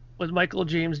deal with Michael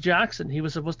James Jackson? He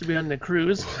was supposed to be on the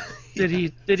cruise. Did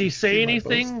he say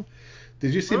anything?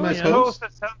 Did you see my post? post?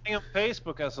 Posted something on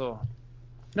Facebook, I saw.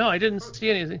 No, I didn't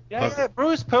see anything. Yeah,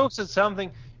 Bruce posted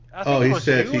something. He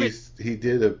said he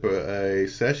did a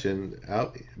session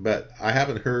out, but I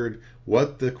haven't heard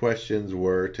what the questions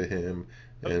were to him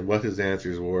and what his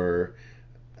answers were.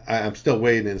 I'm still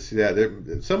waiting to see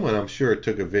that. Someone, I'm sure,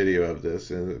 took a video of this,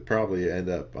 and it'll probably end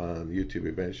up on YouTube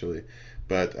eventually.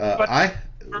 But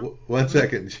 1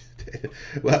 second.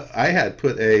 Well, I had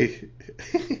put a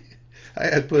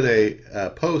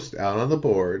post out on the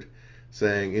board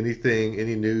saying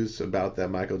any news about that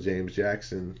Michael James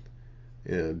Jackson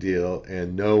deal,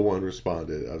 and no one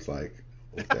responded. I was like,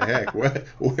 what the heck?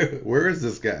 Where is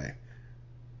this guy?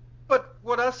 But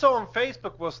what I saw on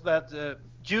Facebook was that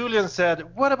Julian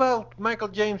said, what about Michael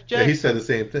James Jackson? Yeah, he said the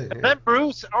same thing. And then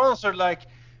Bruce answered like,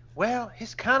 Well,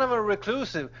 he's kind of a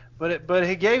reclusive, but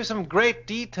he gave some great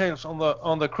details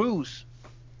on the cruise.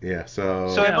 Yeah, so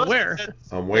So I must where? have said,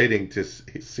 I'm waiting to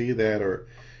see that or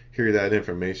hear that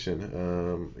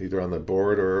information, either on the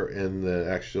board or in the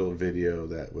actual video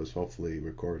that was hopefully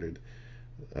recorded.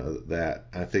 That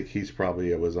I think he's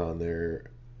probably was on there.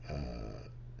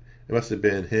 It must have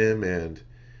been him and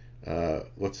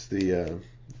what's the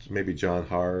maybe John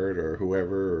Hart or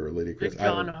whoever or Lady Chris. Big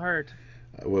John Hart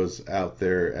was out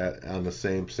there on the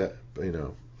same set,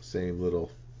 same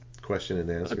little question and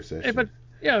answer session. But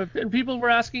yeah, and people were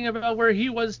asking about where he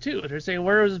was too. They're saying,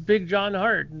 where was Big John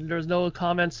Hart? And there's no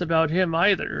comments about him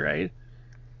either, right?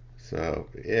 So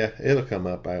yeah, it'll come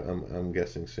up. I'm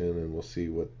guessing soon, and we'll see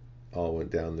what all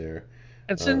went down there.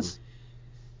 And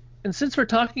since we're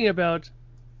talking about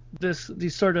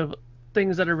these sort of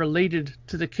things that are related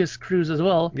to the Kiss cruise as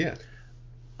well, yeah,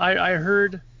 I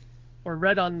heard or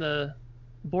read on the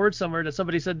board somewhere that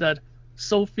somebody said that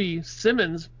Sophie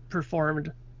Simmons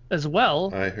performed as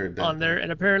well. I heard that on there,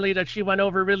 and apparently that she went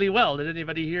over really well. Did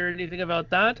anybody hear anything about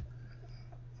that?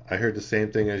 I heard the same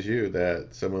thing as you, that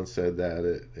someone said that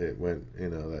it went,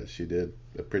 that she did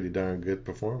a pretty darn good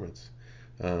performance.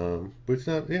 Which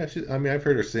not, yeah, I mean, I've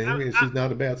heard her sing, and she's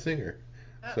not a bad singer.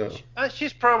 So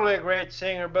she's probably a great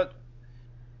singer, but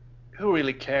who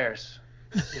really cares?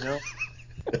 You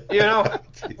know,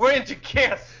 we're into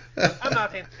Kiss. I'm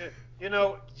not into,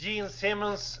 Gene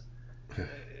Simmons'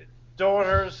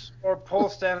 daughters or Paul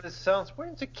Stanley's sons. We're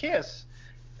into Kiss.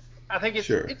 I think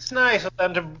it's nice of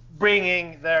them to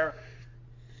bringing their,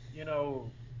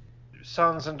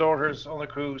 sons and daughters on the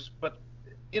cruise, but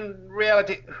in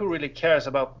reality, who really cares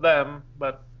about them?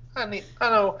 But I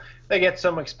know they get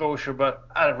some exposure, but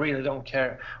I really don't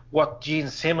care what Gene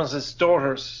Simmons'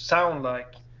 daughters sound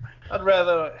like. I'd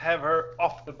rather have her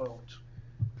off the boat.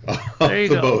 There you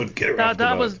go. Boat. Get her off the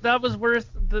boat. That was worth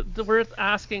worth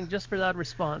asking just for that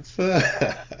response.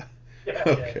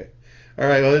 Okay. All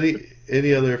right. Well,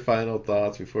 any other final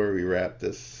thoughts before we wrap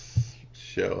this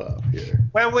show up here?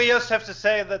 Well, we just have to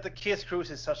say that the Kiss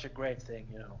Cruise is such a great thing,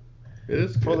 It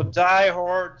is good. For the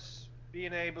diehards,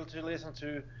 being able to listen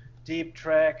to deep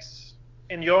tracks,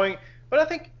 enjoying. But I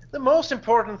think the most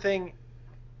important thing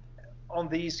on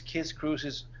these Kiss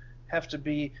Cruises have to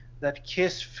be that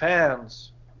Kiss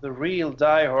fans, the real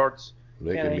diehards,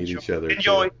 they can meet each other.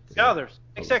 Enjoy each other. All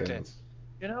Exactly.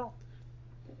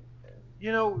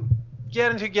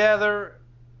 Getting together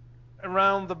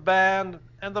around the band,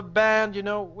 and the band,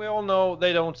 we all know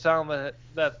they don't sound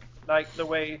that like the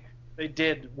way they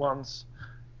did once.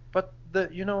 But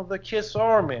the Kiss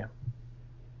Army,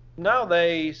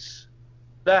 nowadays,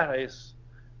 that is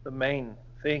the main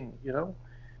thing,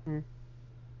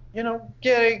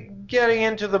 getting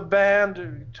into the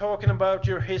band, talking about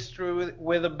your history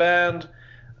with the band,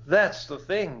 that's the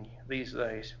thing these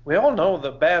days. We all know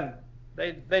the band,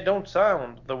 they don't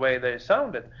sound the way they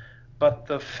sounded, but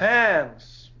the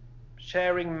fans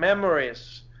sharing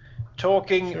memories,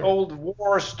 talking old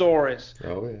war stories,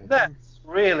 that's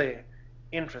really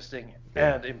interesting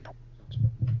and important.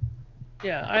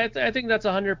 Yeah, I think that's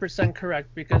 100%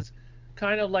 correct, because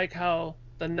kind of like how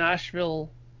the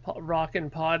Nashville Rock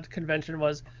and Pod convention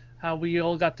was, how we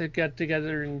all got to get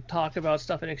together and talk about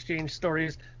stuff and exchange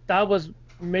stories. That was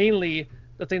mainly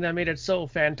the thing that made it so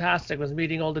fantastic, was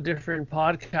meeting all the different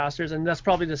podcasters, and that's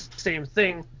probably the same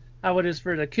thing how it is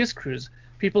for the Kiss Cruise.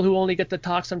 People who only get to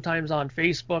talk sometimes on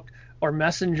Facebook or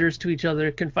messengers to each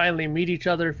other can finally meet each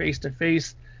other face to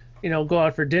face, go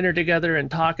out for dinner together and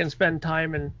talk and spend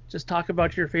time and just talk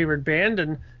about your favorite band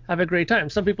and have a great time.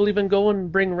 Some people even go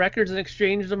and bring records and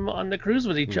exchange them on the cruise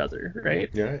with each other, right?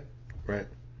 Yeah, right.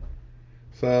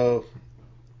 So,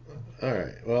 all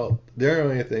right. Well, the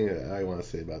only thing that I want to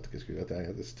say about the Kiss Cruise, I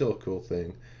think it's still a cool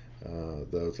thing.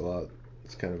 Though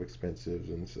it's kind of expensive,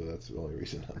 and so that's the only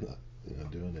reason I'm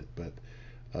not doing it. But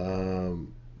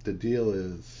the deal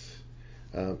is,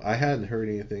 I hadn't heard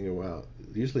anything about.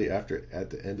 Usually at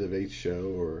the end of each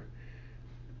show or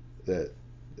that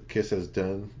Kiss has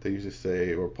done, they usually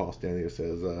say, or Paul Stanley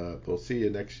says, "We'll see you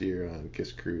next year on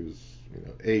Kiss Cruise,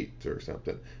 8 or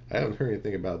something." I haven't heard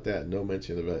anything about that. No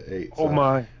mention of 8. So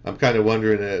I'm kind of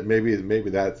wondering that maybe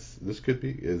this could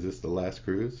be. Is this the last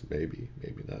cruise? Maybe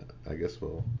not. I guess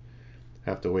we'll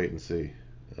have to wait and see.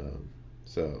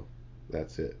 So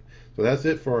that's it. So that's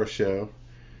it for our show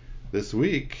this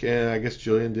week, and I guess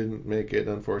Julian didn't make it.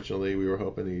 Unfortunately, we were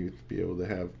hoping he'd be able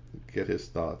to get his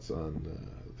thoughts on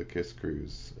the Kiss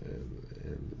Cruise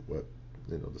and what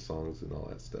the songs and all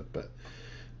that stuff. But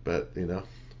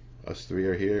us three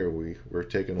are here. We're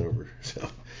taking over.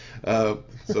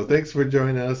 So thanks for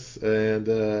joining us, and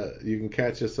you can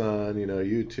catch us on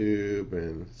YouTube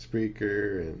and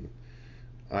Spreaker and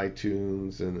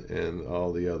iTunes and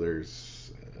all the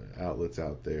others outlets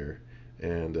out there.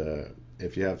 And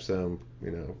if you have some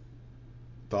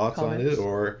thoughts Comments on it,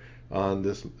 or on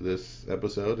this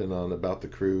episode and on about the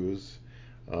cruise,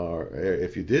 or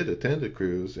if you did attend a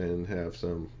cruise and have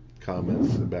some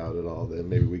comments about it all, then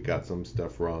maybe we got some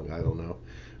stuff wrong. I don't know.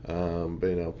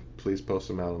 But please post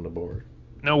them out on the board.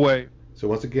 No way. So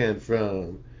once again,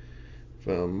 from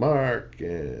Mark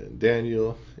and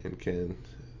Daniel and Ken,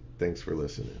 thanks for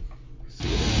listening. See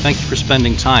you next. Thank you for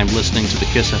spending time listening to the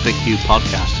KISS FAQ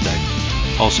podcast today.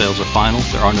 All sales are final.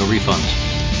 There are no refunds.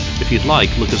 If you'd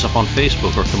like, look us up on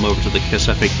Facebook or come over to the KISS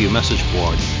FAQ message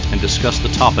board and discuss the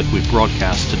topic we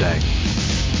broadcast today.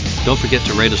 Don't forget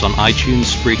to rate us on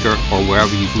iTunes, Spreaker, or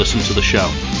wherever you've listened to the show.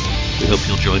 We hope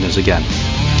you'll join us again.